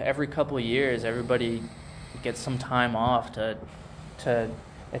 every couple of years, everybody gets some time off to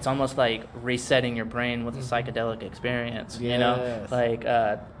it's almost like resetting your brain with a psychedelic experience, like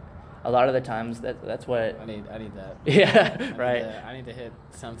a lot of the times that's what I need that. Yeah, right. I need to hit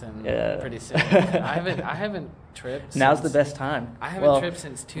something pretty soon. I haven't tripped. Now's the best time. I haven't tripped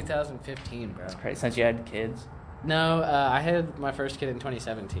since 2015, bro. That's crazy. Since you had kids. No, I had my first kid in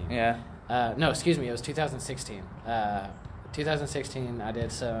 2017. Yeah. No, excuse me. It was 2016. 2016. I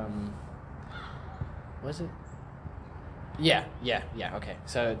did some. Was it? Yeah. Okay.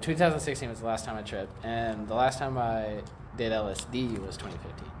 So 2016 was the last time I tripped, and the last time I did LSD was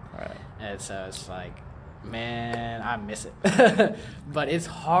 2015. Right. And so it's like, man, I miss it. But it's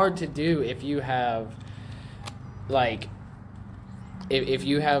hard to do if you have, like, if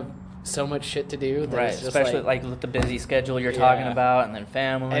you have so much shit to do. Right. It's just especially like with the busy schedule you're talking about, and then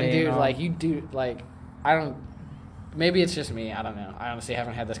family. And dude, like you do, like I don't. Maybe it's just me. I don't know. I honestly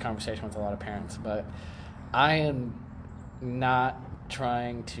haven't had this conversation with a lot of parents, but I am not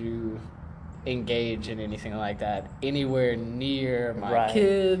trying to engage in anything like that anywhere near my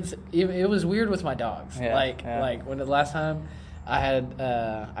kids. It was weird with my dogs. Like when the last time I had,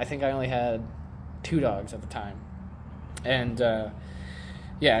 I think I only had 2 dogs at the time, and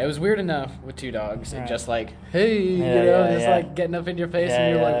it was weird enough with 2 dogs and just like, hey, like getting up in your face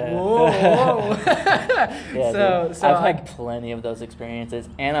and you're like, whoa. So I've had plenty of those experiences,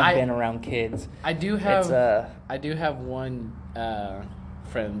 and I've been around kids. I do have one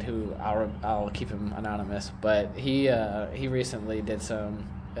friend who I'll keep him anonymous, but he recently did some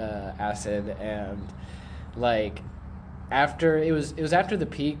acid, and like after it was after the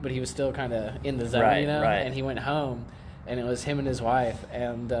peak, but he was still kind of in the zone, and he went home, and it was him and his wife,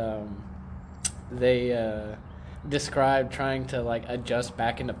 and they described trying to like adjust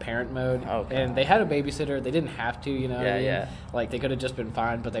back into parent mode. And they had a babysitter. They didn't have to, like they could have just been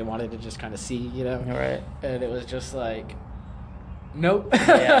fine, but they wanted to just kind of see, right. And it was just like, nope.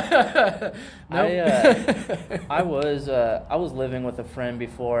 Nope. I was living with a friend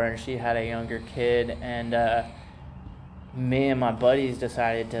before, and she had a younger kid, and me and my buddies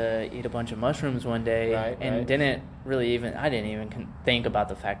decided to eat a bunch of mushrooms one day, and didn't I didn't even think about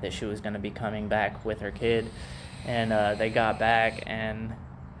the fact that she was going to be coming back with her kid, and they got back, and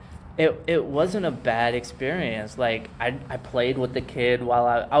it wasn't a bad experience. Like I played with the kid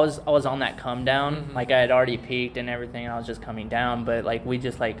while I was on that come down. Like I had already peaked and everything. I was just coming down, but like we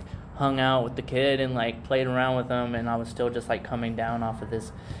just like hung out with the kid and like played around with him, and I was still just like coming down off of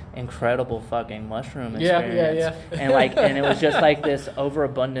this incredible fucking mushroom experience. And it was just like this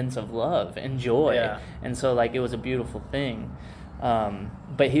overabundance of love and joy, and so like it was a beautiful thing.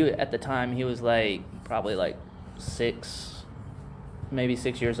 But at the time he was like probably like 6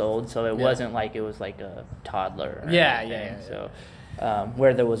 years old, so it wasn't like it was like a toddler. So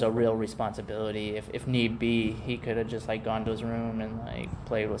where there was a real responsibility. If need be, he could have just like gone to his room and like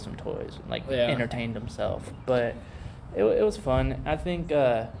played with some toys and like entertained himself. But it was fun. I think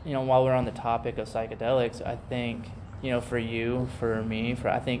while we're on the topic of psychedelics, I think for you, for me,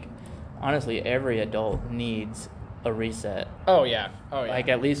 I think honestly, every adult needs a reset. Oh yeah. Like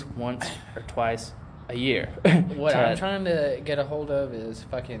at least once or twice a year. What I'm trying to get a hold of is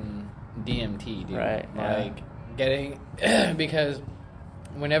fucking DMT, dude. Right. Like getting because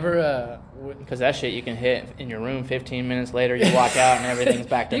whenever because that shit you can hit in your room 15 minutes later, you walk out and everything's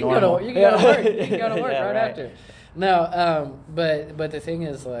back to normal. You can go to work. You can go to work Yeah, right after. No, but the thing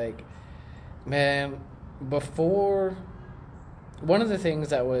is, like, man, before, one of the things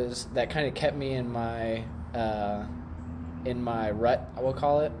that kind of kept me in my rut, I will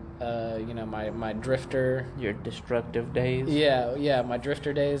call it, my drifter. Your destructive days. Yeah, my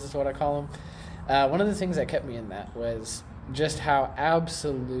drifter days is what I call them. One of the things that kept me in that was just how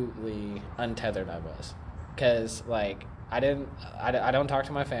absolutely untethered I was. Because, like, I don't talk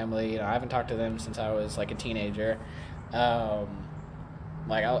to my family. I haven't talked to them since I was, like, a teenager.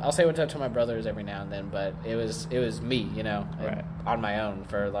 Like, I'll say what's up to my brothers every now and then, but it was me, right. on my own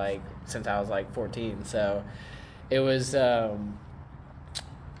for, like, since I was, like, 14. So it was,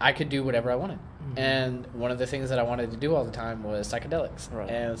 I could do whatever I wanted. Mm-hmm. And one of the things that I wanted to do all the time was psychedelics. Right.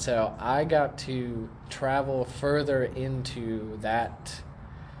 And so I got to travel further into that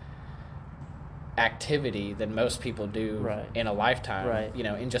activity than most people do right. in a lifetime, right.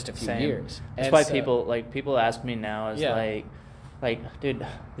 In just a few Same. years. That's and why so, people ask me now is like, dude,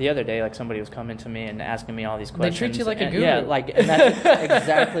 the other day, like, somebody was coming to me and asking me all these questions. They treat you like a guru. Yeah, like, and that's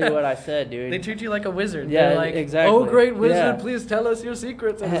exactly what I said, dude. They treat you like a wizard. Yeah, they're like, exactly. Oh, great wizard, yeah. please tell us your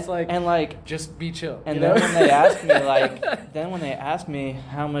secrets. And it's like, and like, just be chill. And then when they ask me,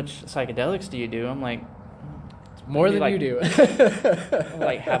 how much psychedelics do you do? I'm like, more than you do.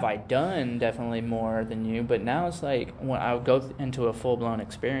 Like, have I done definitely more than you? But now it's like when I would go into a full blown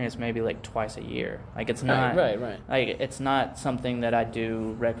experience, maybe like twice a year. Like, it's not right. Like, it's not something that I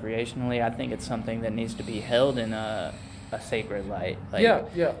do recreationally. I think it's something that needs to be held in a sacred light. Like,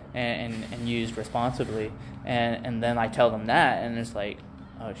 yeah. And used responsibly. And then I tell them that, and it's like,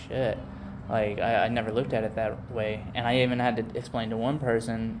 oh shit. Like, I never looked at it that way. And I even had to explain to one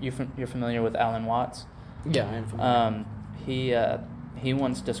person. You're familiar with Alan Watts? Yeah, I am familiar. He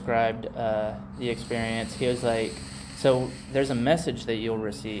once described the experience. He was like, so there's a message that you'll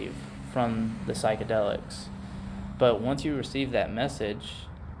receive from the psychedelics, but once you receive that message,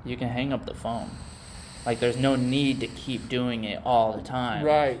 you can hang up the phone. Like, there's no need to keep doing it all the time.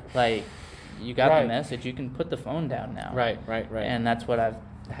 Right. Like, you got the message, you can put the phone down now. Right. And that's what I've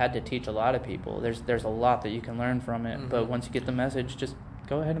had to teach a lot of people. There's a lot that you can learn from it, but once you get the message, just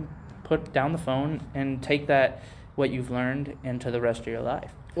go ahead and put down the phone and take what you've learned into the rest of your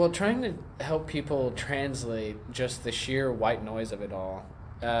life. Well, trying to help people translate just the sheer white noise of it all,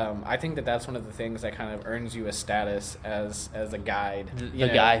 I think that's one of the things that kind of earns you a status as a guide. The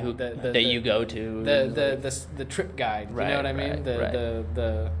guy who you go to. The trip guide. Right, you know what I mean?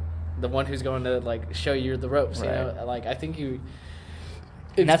 The one who's going to, like, show you the ropes. Right. Like, I think you.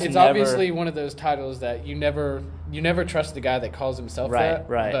 It's obviously one of those titles that you never trust the guy that calls himself that.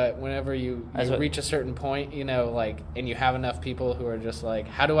 Right. But whenever you reach a certain point, and you have enough people who are just like,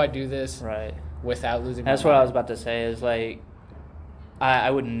 how do I do this without losing my mind? That's what I was about to say is, like, I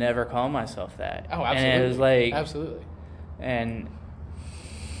would never call myself that. Oh, absolutely. And it was like... Absolutely.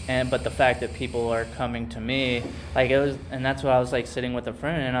 But the fact that people are coming to me, like, it was... And that's what I was, like, sitting with a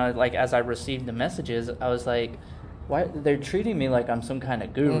friend, and I was, like, as I received the messages, I was like... Why they're treating me like I'm some kind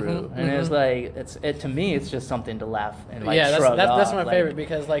of guru, and it's like to me it's just something to laugh and like shrug off. That's my favorite,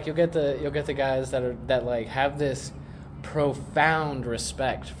 because like you'll get the guys that like have this profound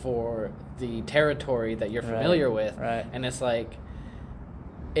respect for the territory that you're familiar with, and it's like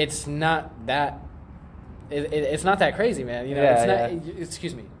it's not that it's not that crazy, man.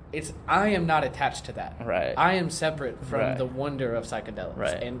 Excuse me. I am not attached to that. Right. I am separate from the wonder of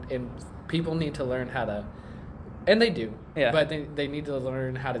psychedelics, and people need to learn how to. And they do, but they need to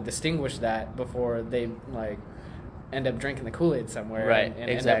learn how to distinguish that before they like end up drinking the Kool-Aid somewhere, and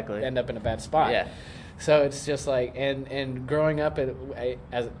end up in a bad spot. Yeah. So it's just like and growing up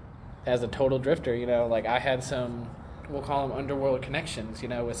as a total drifter, like I had some, we'll call them underworld connections,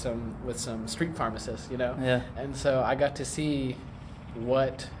 with some street pharmacists, Yeah. And so I got to see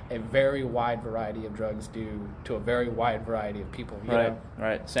what a very wide variety of drugs do to a very wide variety of people. You know?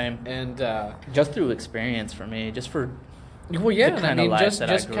 Right, same. And just through experience for me, just for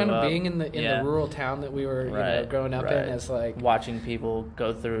just kind of being in the rural town that we were growing up in, as like watching people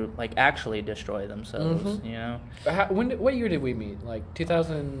go through, like, actually destroy themselves. What year did we meet? Like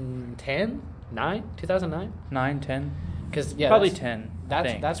 2010, 2009, 9, 10. Because probably 10.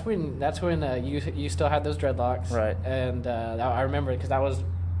 That's when you still had those dreadlocks, right? And I remember because that was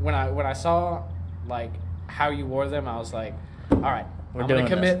when I saw like how you wore them. I was like, all right, We're I'm doing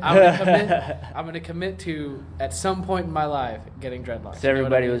gonna commit. this. I'm gonna commit to at some point in my life getting dreadlocks. So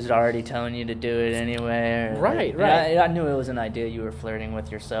everybody was already telling you to do it anyway. Right. I knew it was an idea you were flirting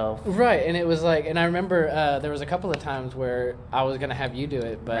with yourself. Right, and it was like, and I remember there was a couple of times where I was gonna have you do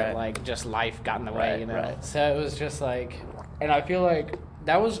it, but Right. like just life got in the way, Right, you know. right. So it was just like, and I feel like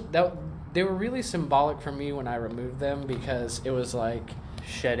that they were really symbolic for me when I removed them because it was like.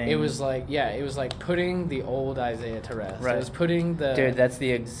 Shedding. It was like, it was like putting the old Isaiah to rest. Right. It was putting the... Dude, that's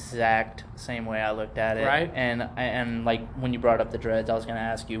the exact same way I looked at it. Right. And like when you brought up the dreads, I was going to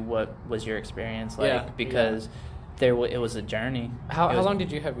ask you what was your experience like, Yeah, because it was a journey. How long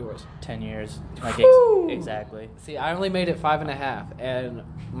did you have yours? 10 years. Like Whew! exactly. See, I only made it 5.5, and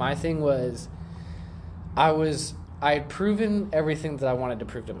my thing was, I had proven everything that I wanted to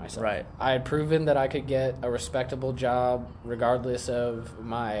prove to myself. Right. I had proven that I could get a respectable job regardless of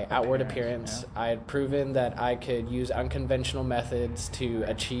my outward appearance. Yeah. I had proven that I could use unconventional methods to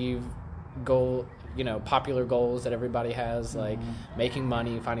achieve popular goals that everybody has, like making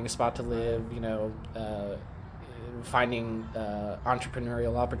money, finding a spot to live, finding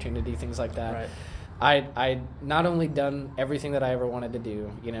entrepreneurial opportunity, things like that. Right. I'd not only done everything that I ever wanted to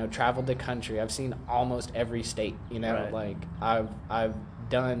do, traveled the country. I've seen almost every state, Right. like I've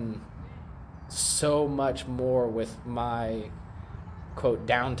done so much more with my quote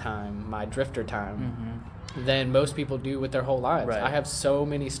downtime, my drifter time, than most people do with their whole lives. Right. I have so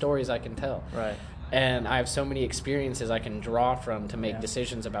many stories I can tell. Right. And I have so many experiences I can draw from to make Yeah.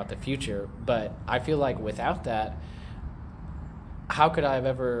 decisions about the future. But I feel like without that, how could I have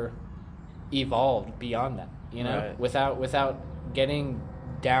ever evolved beyond that? Right. Without getting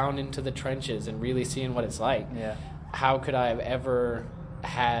down into the trenches and really seeing what it's like. Yeah. How could I have ever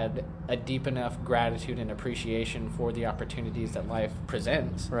had a deep enough gratitude and appreciation for the opportunities that life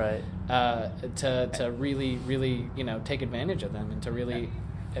presents? Right. To really, really, take advantage of them and to really,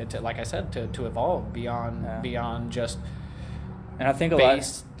 like I said, to evolve beyond just And I think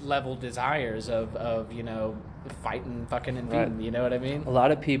base level desires of fighting, fucking, and Right. beating. You know what I mean? a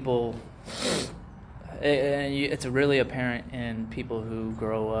lot of people, it's really apparent in people who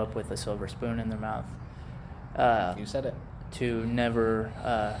grow up with a silver spoon in their mouth. You said it. To never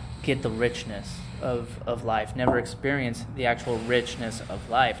get the richness of life, never experience the actual richness of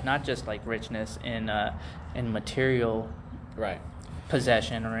life, not just like richness in material Right.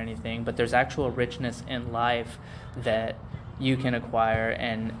 possession or anything, but there's actual richness in life that you can acquire.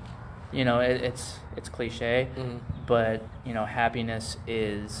 And it's cliche, but happiness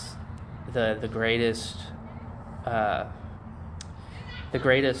is the greatest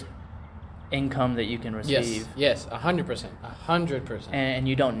income that you can receive. Yes, 100%, 100%. And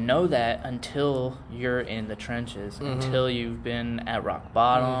you don't know that until you're in the trenches, until you've been at rock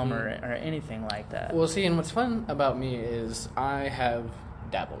bottom or anything like that. Well, see, and what's fun about me is I have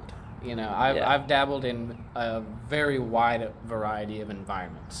dabbled. I've dabbled in a very wide variety of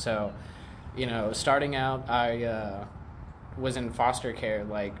environments. So, starting out, I was in foster care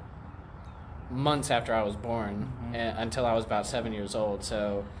like months after I was born until I was about 7 years old.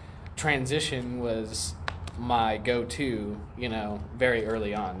 So transition was my go-to, very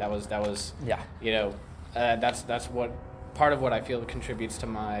early on. That was Yeah. that's what part of what I feel contributes to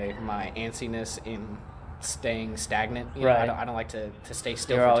my antsiness in staying stagnant. Right. I don't like to stay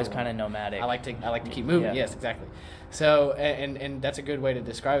still. You're for always too kind long. of nomadic. I like to keep moving. Yeah. Yes, exactly. So and that's a good way to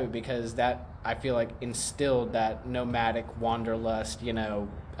describe it because that I feel like instilled that nomadic wanderlust,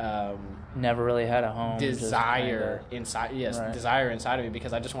 Never really had a home. desire inside. Yes, Right. desire inside of me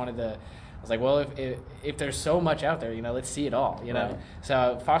because I just wanted to. I was like, well, if there's so much out there, let's see it all. Right.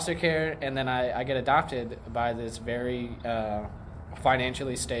 So foster care, and then I get adopted by this very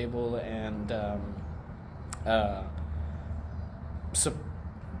financially stable and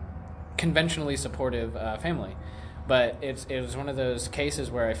conventionally supportive family. But it was one of those cases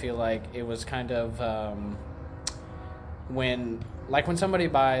where I feel like it was kind of when somebody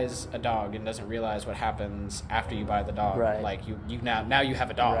buys a dog and doesn't realize what happens after you buy the dog. Right. Like you now you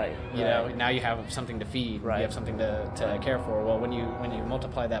have a dog. Right, You know, right. now you have something to feed. Right. You have something to care for. Well, when you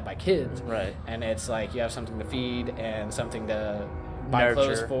multiply that by kids, Right. and it's like you have something to feed and something to buy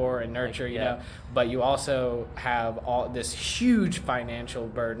clothes Nurture. for and nurture, Yeah. but you also have all this huge financial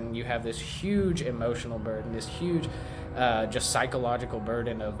burden. You have this huge emotional burden, this huge just psychological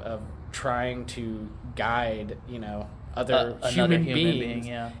burden of trying to guide, other Another human human beings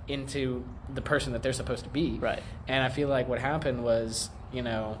being, yeah. into the person that they're supposed to be. Right. And I feel like what happened was,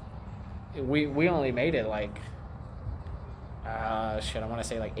 we only made it like, I want to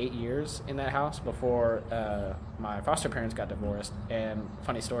say like 8 years in that house before my foster parents got divorced. And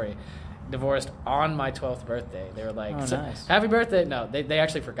funny story, divorced on my 12th birthday. They were like, Oh, nice. happy birthday. No, they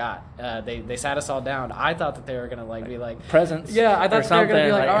actually forgot. They sat us all down. I thought that they were going to like be like presents. Yeah, I thought they were going to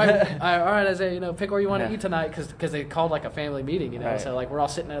be like, something, all right, Isaiah, you know, pick where you want to Yeah. eat tonight, because they called like a family meeting, you know. Right. So like we're all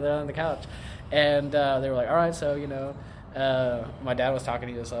sitting there on the couch, and they were like, all right, so you know, my dad was talking.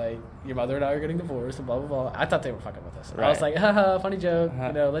 He was like, your mother and I are getting divorced, and blah blah blah. I thought they were fucking with us. Right. I was like, haha, funny joke. Uh-huh.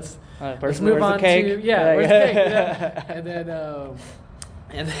 You know, let's Where's move the on cake? to where's the cake? You know?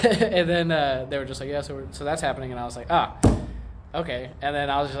 And then and then they were just like, yeah, so that's happening, and I was like, okay. And then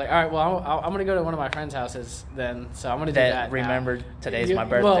I was just like, all right, well, I'm going to go to one of my friends' houses then, so I'm going to do that now. Remembered today's my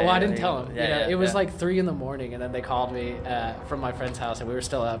Well, birthday. I didn't tell them. Yeah, It was like 3 a.m, and then they called me from my friend's house, and we were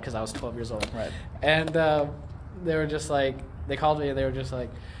still up because I was 12 years old. Right. And they were just like, they called me, and they were just like,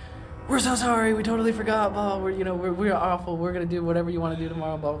 we're so sorry, we totally forgot, blah, we're awful, we're going to do whatever you want to do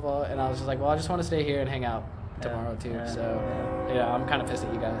tomorrow, blah, blah, blah. And I was just like, well, I just want to stay here and hang out tomorrow too. Yeah. So yeah, I'm kind of pissed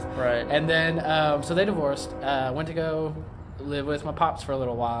at you guys. Right. And then so they divorced. Went to go live with my pops for a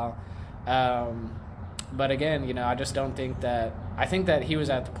little while. But again, you know, I just don't think that. I think that he was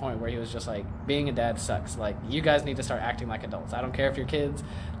at the point where he was just like, being a dad sucks. Like, you guys need to start acting like adults. I don't care if you're kids.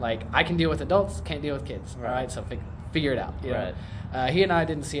 Like, I can deal with adults, can't deal with kids. Right. All right, so figure it out. You Right. know? He and I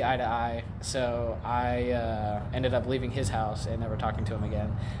didn't see eye to eye, so I ended up leaving his house and never talking to him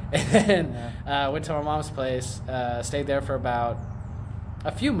again. And then went to my mom's place, stayed there for about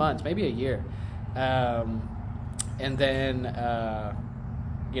a few months, maybe a year. And then,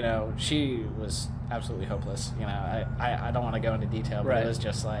 you know, she was absolutely hopeless. You know, I don't want to go into detail, but Right. it was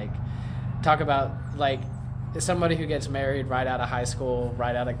just like, talk about, like, somebody who gets married right out of high school,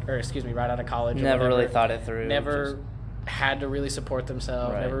 right out of college. or Never whatever, really thought it through. Never had to really support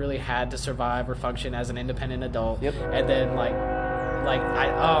themselves. Right. Never really had to survive or function as an independent adult. Yep. And then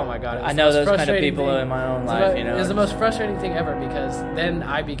oh my god, it was I the know most those kind of frustrating people thing. in my own It's life, about- you know. It was the most frustrating thing ever, because then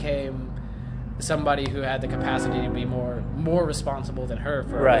I became somebody who had the capacity to be more responsible than her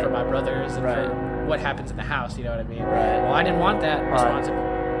for Right. my brothers and Right. for what happens in the house. You know what I mean? Right. Well, I didn't want that responsibility.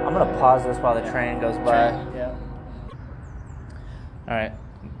 I'm gonna pause this while the train goes by. Yeah. All right,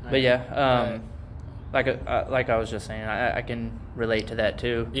 but yeah, like I was just saying, I can relate to that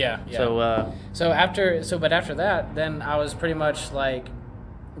too. Yeah. So But after that, then I was pretty much like,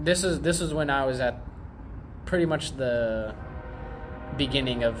 this is when I was at pretty much the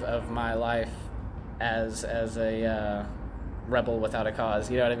beginning of my life as a rebel without a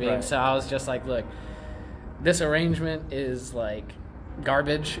cause. You know what I mean? Right. So I was just like, look, this arrangement is like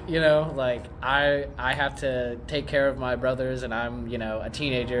garbage. You know, like I have to take care of my brothers, and I'm, you know, a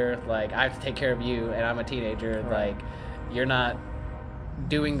teenager. Like, I have to take care of you, and I'm a teenager. Right. Like, you're not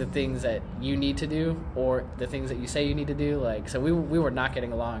doing the things that you need to do, or the things that you say you need to do. Like, so we were not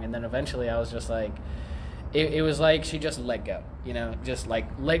getting along, and then eventually I was just like, it was like she just let go, you know, just like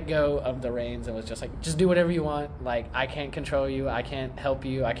let go of the reins, and was just like, just do whatever you want. Like, I can't control you, I can't help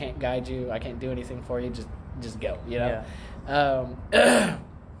you, I can't guide you, I can't do anything for you. Just go, you know. Yeah.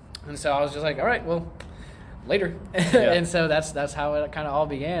 And so I was just like, all right, well, later. Yeah. And so that's how it kind of all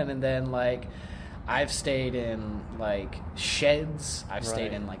began. And then, like, I've stayed in like sheds, I've stayed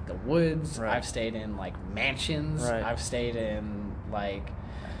Right. in like the woods, Right. I've stayed in like mansions, Right. I've stayed in like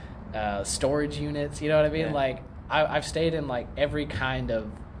storage units, you know what I mean? Yeah. Like, I've stayed in like every kind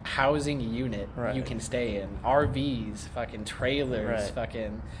of housing unit Right. you can stay in. RVs, fucking trailers, Right.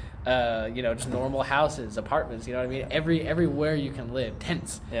 fucking you know, just normal houses, apartments, you know what I mean? Everywhere you can live,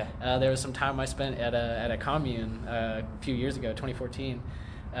 tents. Yeah. There was some time I spent at a commune a few years ago, 2014.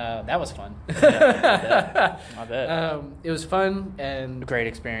 That was fun. Yeah, I bet. It was fun, and Great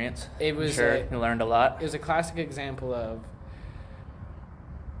experience. it was sure a- you learned a lot. it was a classic example of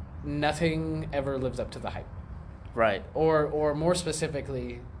nothing ever lives up to the hype. Right. Or more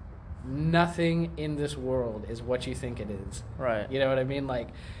specifically, nothing in this world is what you think it is. Right. You know what I mean? Like,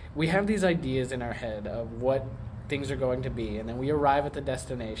 we have these ideas in our head of what things are going to be, and then we arrive at the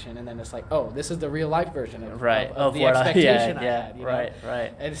destination, and then it's like, oh, this is the real life version of, Right. of the what expectation I yeah, had. You right. know?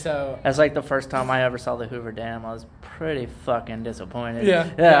 Right. And so, That's like the first time I ever saw the Hoover Dam. I was pretty fucking disappointed.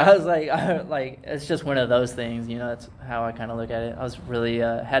 Yeah. I was like, it's just one of those things, you know. That's how I kind of look at it. I was really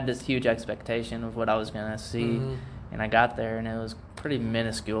had this huge expectation of what I was gonna see, Mhm. and I got there, and it was pretty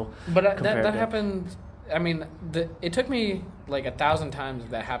minuscule. but compared that to- happened. I mean, it took me like 1,000 times of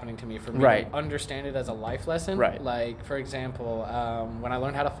that happening to me for me Right. to understand it as a life lesson. Right. Like, for example, when I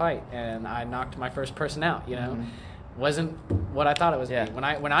learned how to fight and I knocked my first person out, you know, wasn't what I thought it was. Yeah. Be.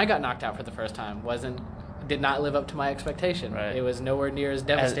 When I got knocked out for the first time, did not live up to my expectation. Right. It was nowhere near as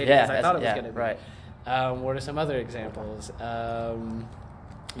devastating as I thought it was going to be. Right. What are some other examples?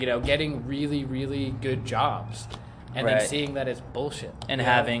 You know, getting really, really good jobs. and Right. then seeing that it's bullshit. And you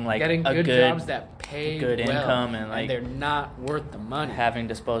know? having, like, getting a good good- jobs that pay good well, income and, like, they're not worth the money. having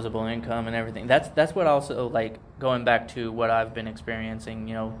disposable income and everything. That's what also, like, going back to what I've been experiencing,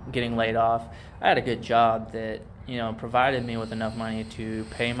 you know, getting laid off. I had a good job that, you know, provided me with enough money to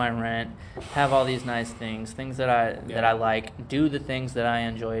pay my rent, have all these nice things that I like, do the things that I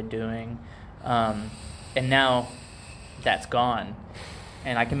enjoy doing, and now that's gone.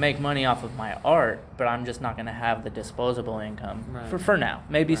 And I can make money off of my art, but I'm just not going to have the disposable income for now.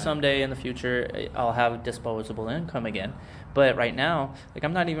 Maybe someday in the future I'll have disposable income again. But right now, like,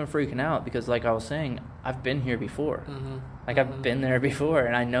 I'm not even freaking out because, like I was saying, I've been here before. Like, I've been there before,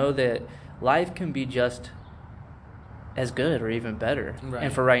 and I know that life can be just as good or even better. Right.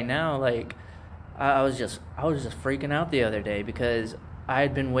 And for right now, like, I was just freaking out the other day because I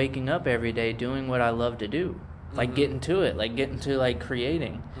had been waking up every day doing what I love to do. Like, getting to it, like, getting to, like,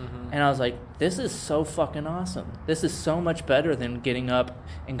 creating. And I was like, this is so fucking awesome. This is so much better than getting up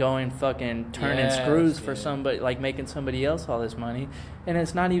and going fucking turning screws for somebody, like, making somebody else all this money. And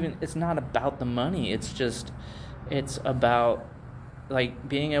it's not about the money. It's about, like,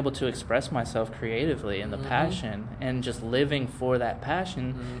 being able to express myself creatively and the passion and just living for that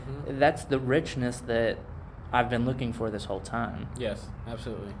passion. That's the richness that I've been looking for this whole time. Yes,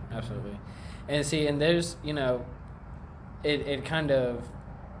 absolutely. And see, and there's, you know, it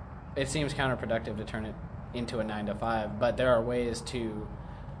seems counterproductive to turn it into a 9-to-5, but there are ways to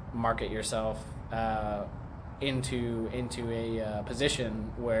market yourself into a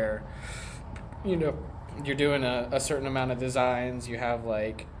position where, you know, you're doing a certain amount of designs. You have,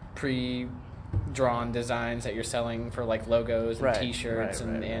 like, pre-drawn designs that you're selling for, like, logos and T-shirts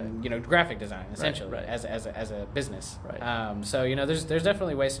and you know, graphic design essentially as a business. So, you know, there's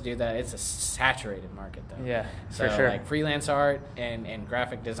definitely ways to do that. It's a saturated market though. Yeah, so, for sure. like, freelance art and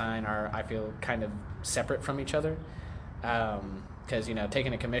graphic design are, I feel, kind of separate from each other. Because, you know,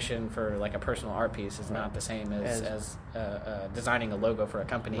 taking a commission for, like, a personal art piece is not the same as designing a logo for a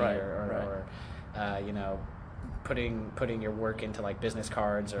company or you know, putting your work into, like, business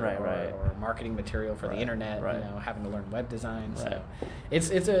cards or marketing material for the internet. You know, having to learn web design. So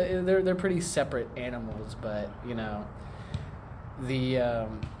they're pretty separate animals, but, you know, the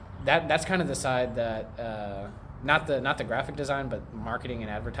that's kind of the side that not the graphic design, but marketing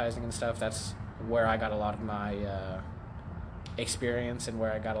and advertising and stuff. That's where I got a lot of my experience and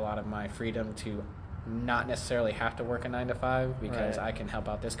where I got a lot of my freedom to not necessarily have to work a 9-to-5 because I can help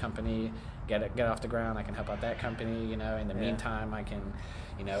out this company get off the ground. I can help out that company, you know. In the meantime, I can,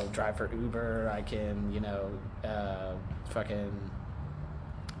 you know, drive for Uber. I can, you know,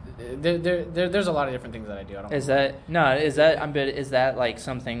 there's a lot of different things that I do. Is that like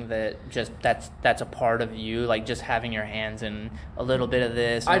something that just that's a part of you, like just having your hands in a little bit of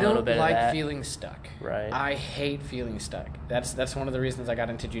this and I a little don't bit like of that? feeling stuck. Right. I hate feeling stuck. That's one of the reasons I got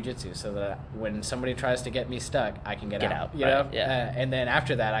into jiu-jitsu, so that when somebody tries to get me stuck, I can get out. You know? Yeah. And then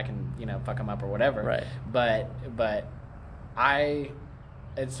after that, I can, you know, fuck them up or whatever. Right. But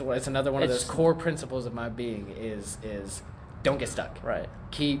it's another one of those core principles of my being is don't get stuck. Right.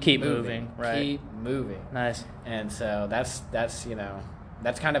 Keep moving. Right. Keep moving. Nice. And so that's you know,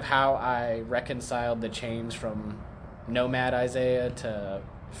 that's kind of how I reconciled the change from nomad Isaiah to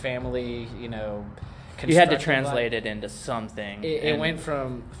family, you know. You had to translate it into something. It went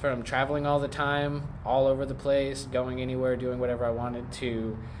from traveling all the time, all over the place, going anywhere, doing whatever I wanted,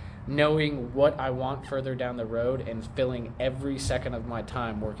 to knowing what I want further down the road and filling every second of my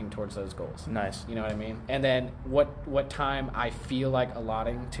time working towards those goals. Nice. You know what I mean? And then what time I feel like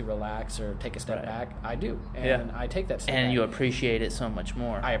allotting to relax or take a step back, I do. And I take that step back. And you appreciate it so much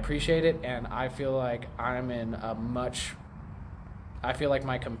more. I appreciate it, and I feel like I'm in I feel like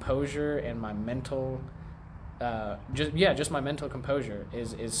my composure and my mental just my mental composure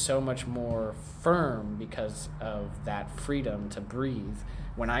is so much more firm because of that freedom to breathe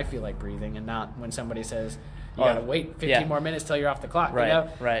when I feel like breathing, and not when somebody says you gotta wait 15 more minutes till you're off the clock. Right, you know?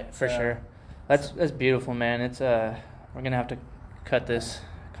 right, for sure. That's beautiful, man. It's we're gonna have to cut this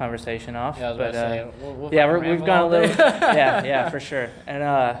conversation off. Yeah, I was about to say, we've gone a little. yeah, for sure. And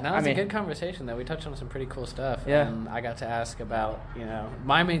that was a good conversation though. We touched on some pretty cool stuff. Yeah. And I got to ask about, you know,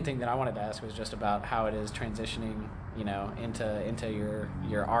 my main thing that I wanted to ask was just about how it is transitioning, you know, into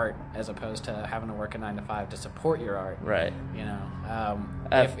your art as opposed to having to work a 9-to-5 to support your art. Right. You know,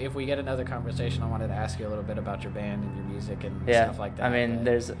 if we get another conversation, I wanted to ask you a little bit about your band and your music and stuff like that. I mean,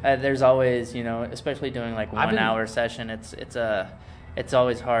 there's always, you know, especially doing like 1 hour session, it's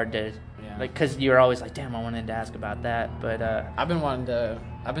always hard to, like, because you're always like, damn, I wanted to ask about that, but I've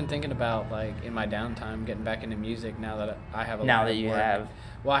been thinking about, like, in my downtime getting back into music now that I have a now lot that of you work. have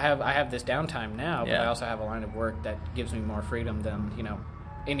well, I have this downtime now, but Yeah. I also have a line of work that gives me more freedom than, you know,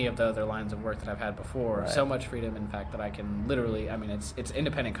 any of the other lines of work that I've had before. Right. So much freedom, in fact, that I can literally, I mean, it's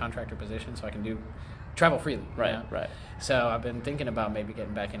independent contractor position, so I can travel freely. you Right, know? right. So I've been thinking about maybe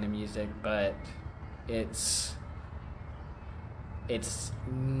getting back into music, but it's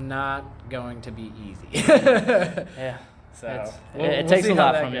not going to be easy. Yeah. So It we'll takes see a how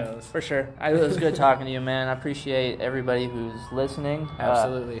lot that from you, goes. for sure. It was good talking to you, man. I appreciate everybody who's listening.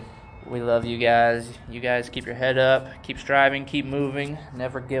 Absolutely. We love you guys. You guys keep your head up, keep striving, keep moving,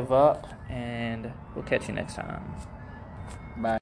 never give up, and we'll catch you next time.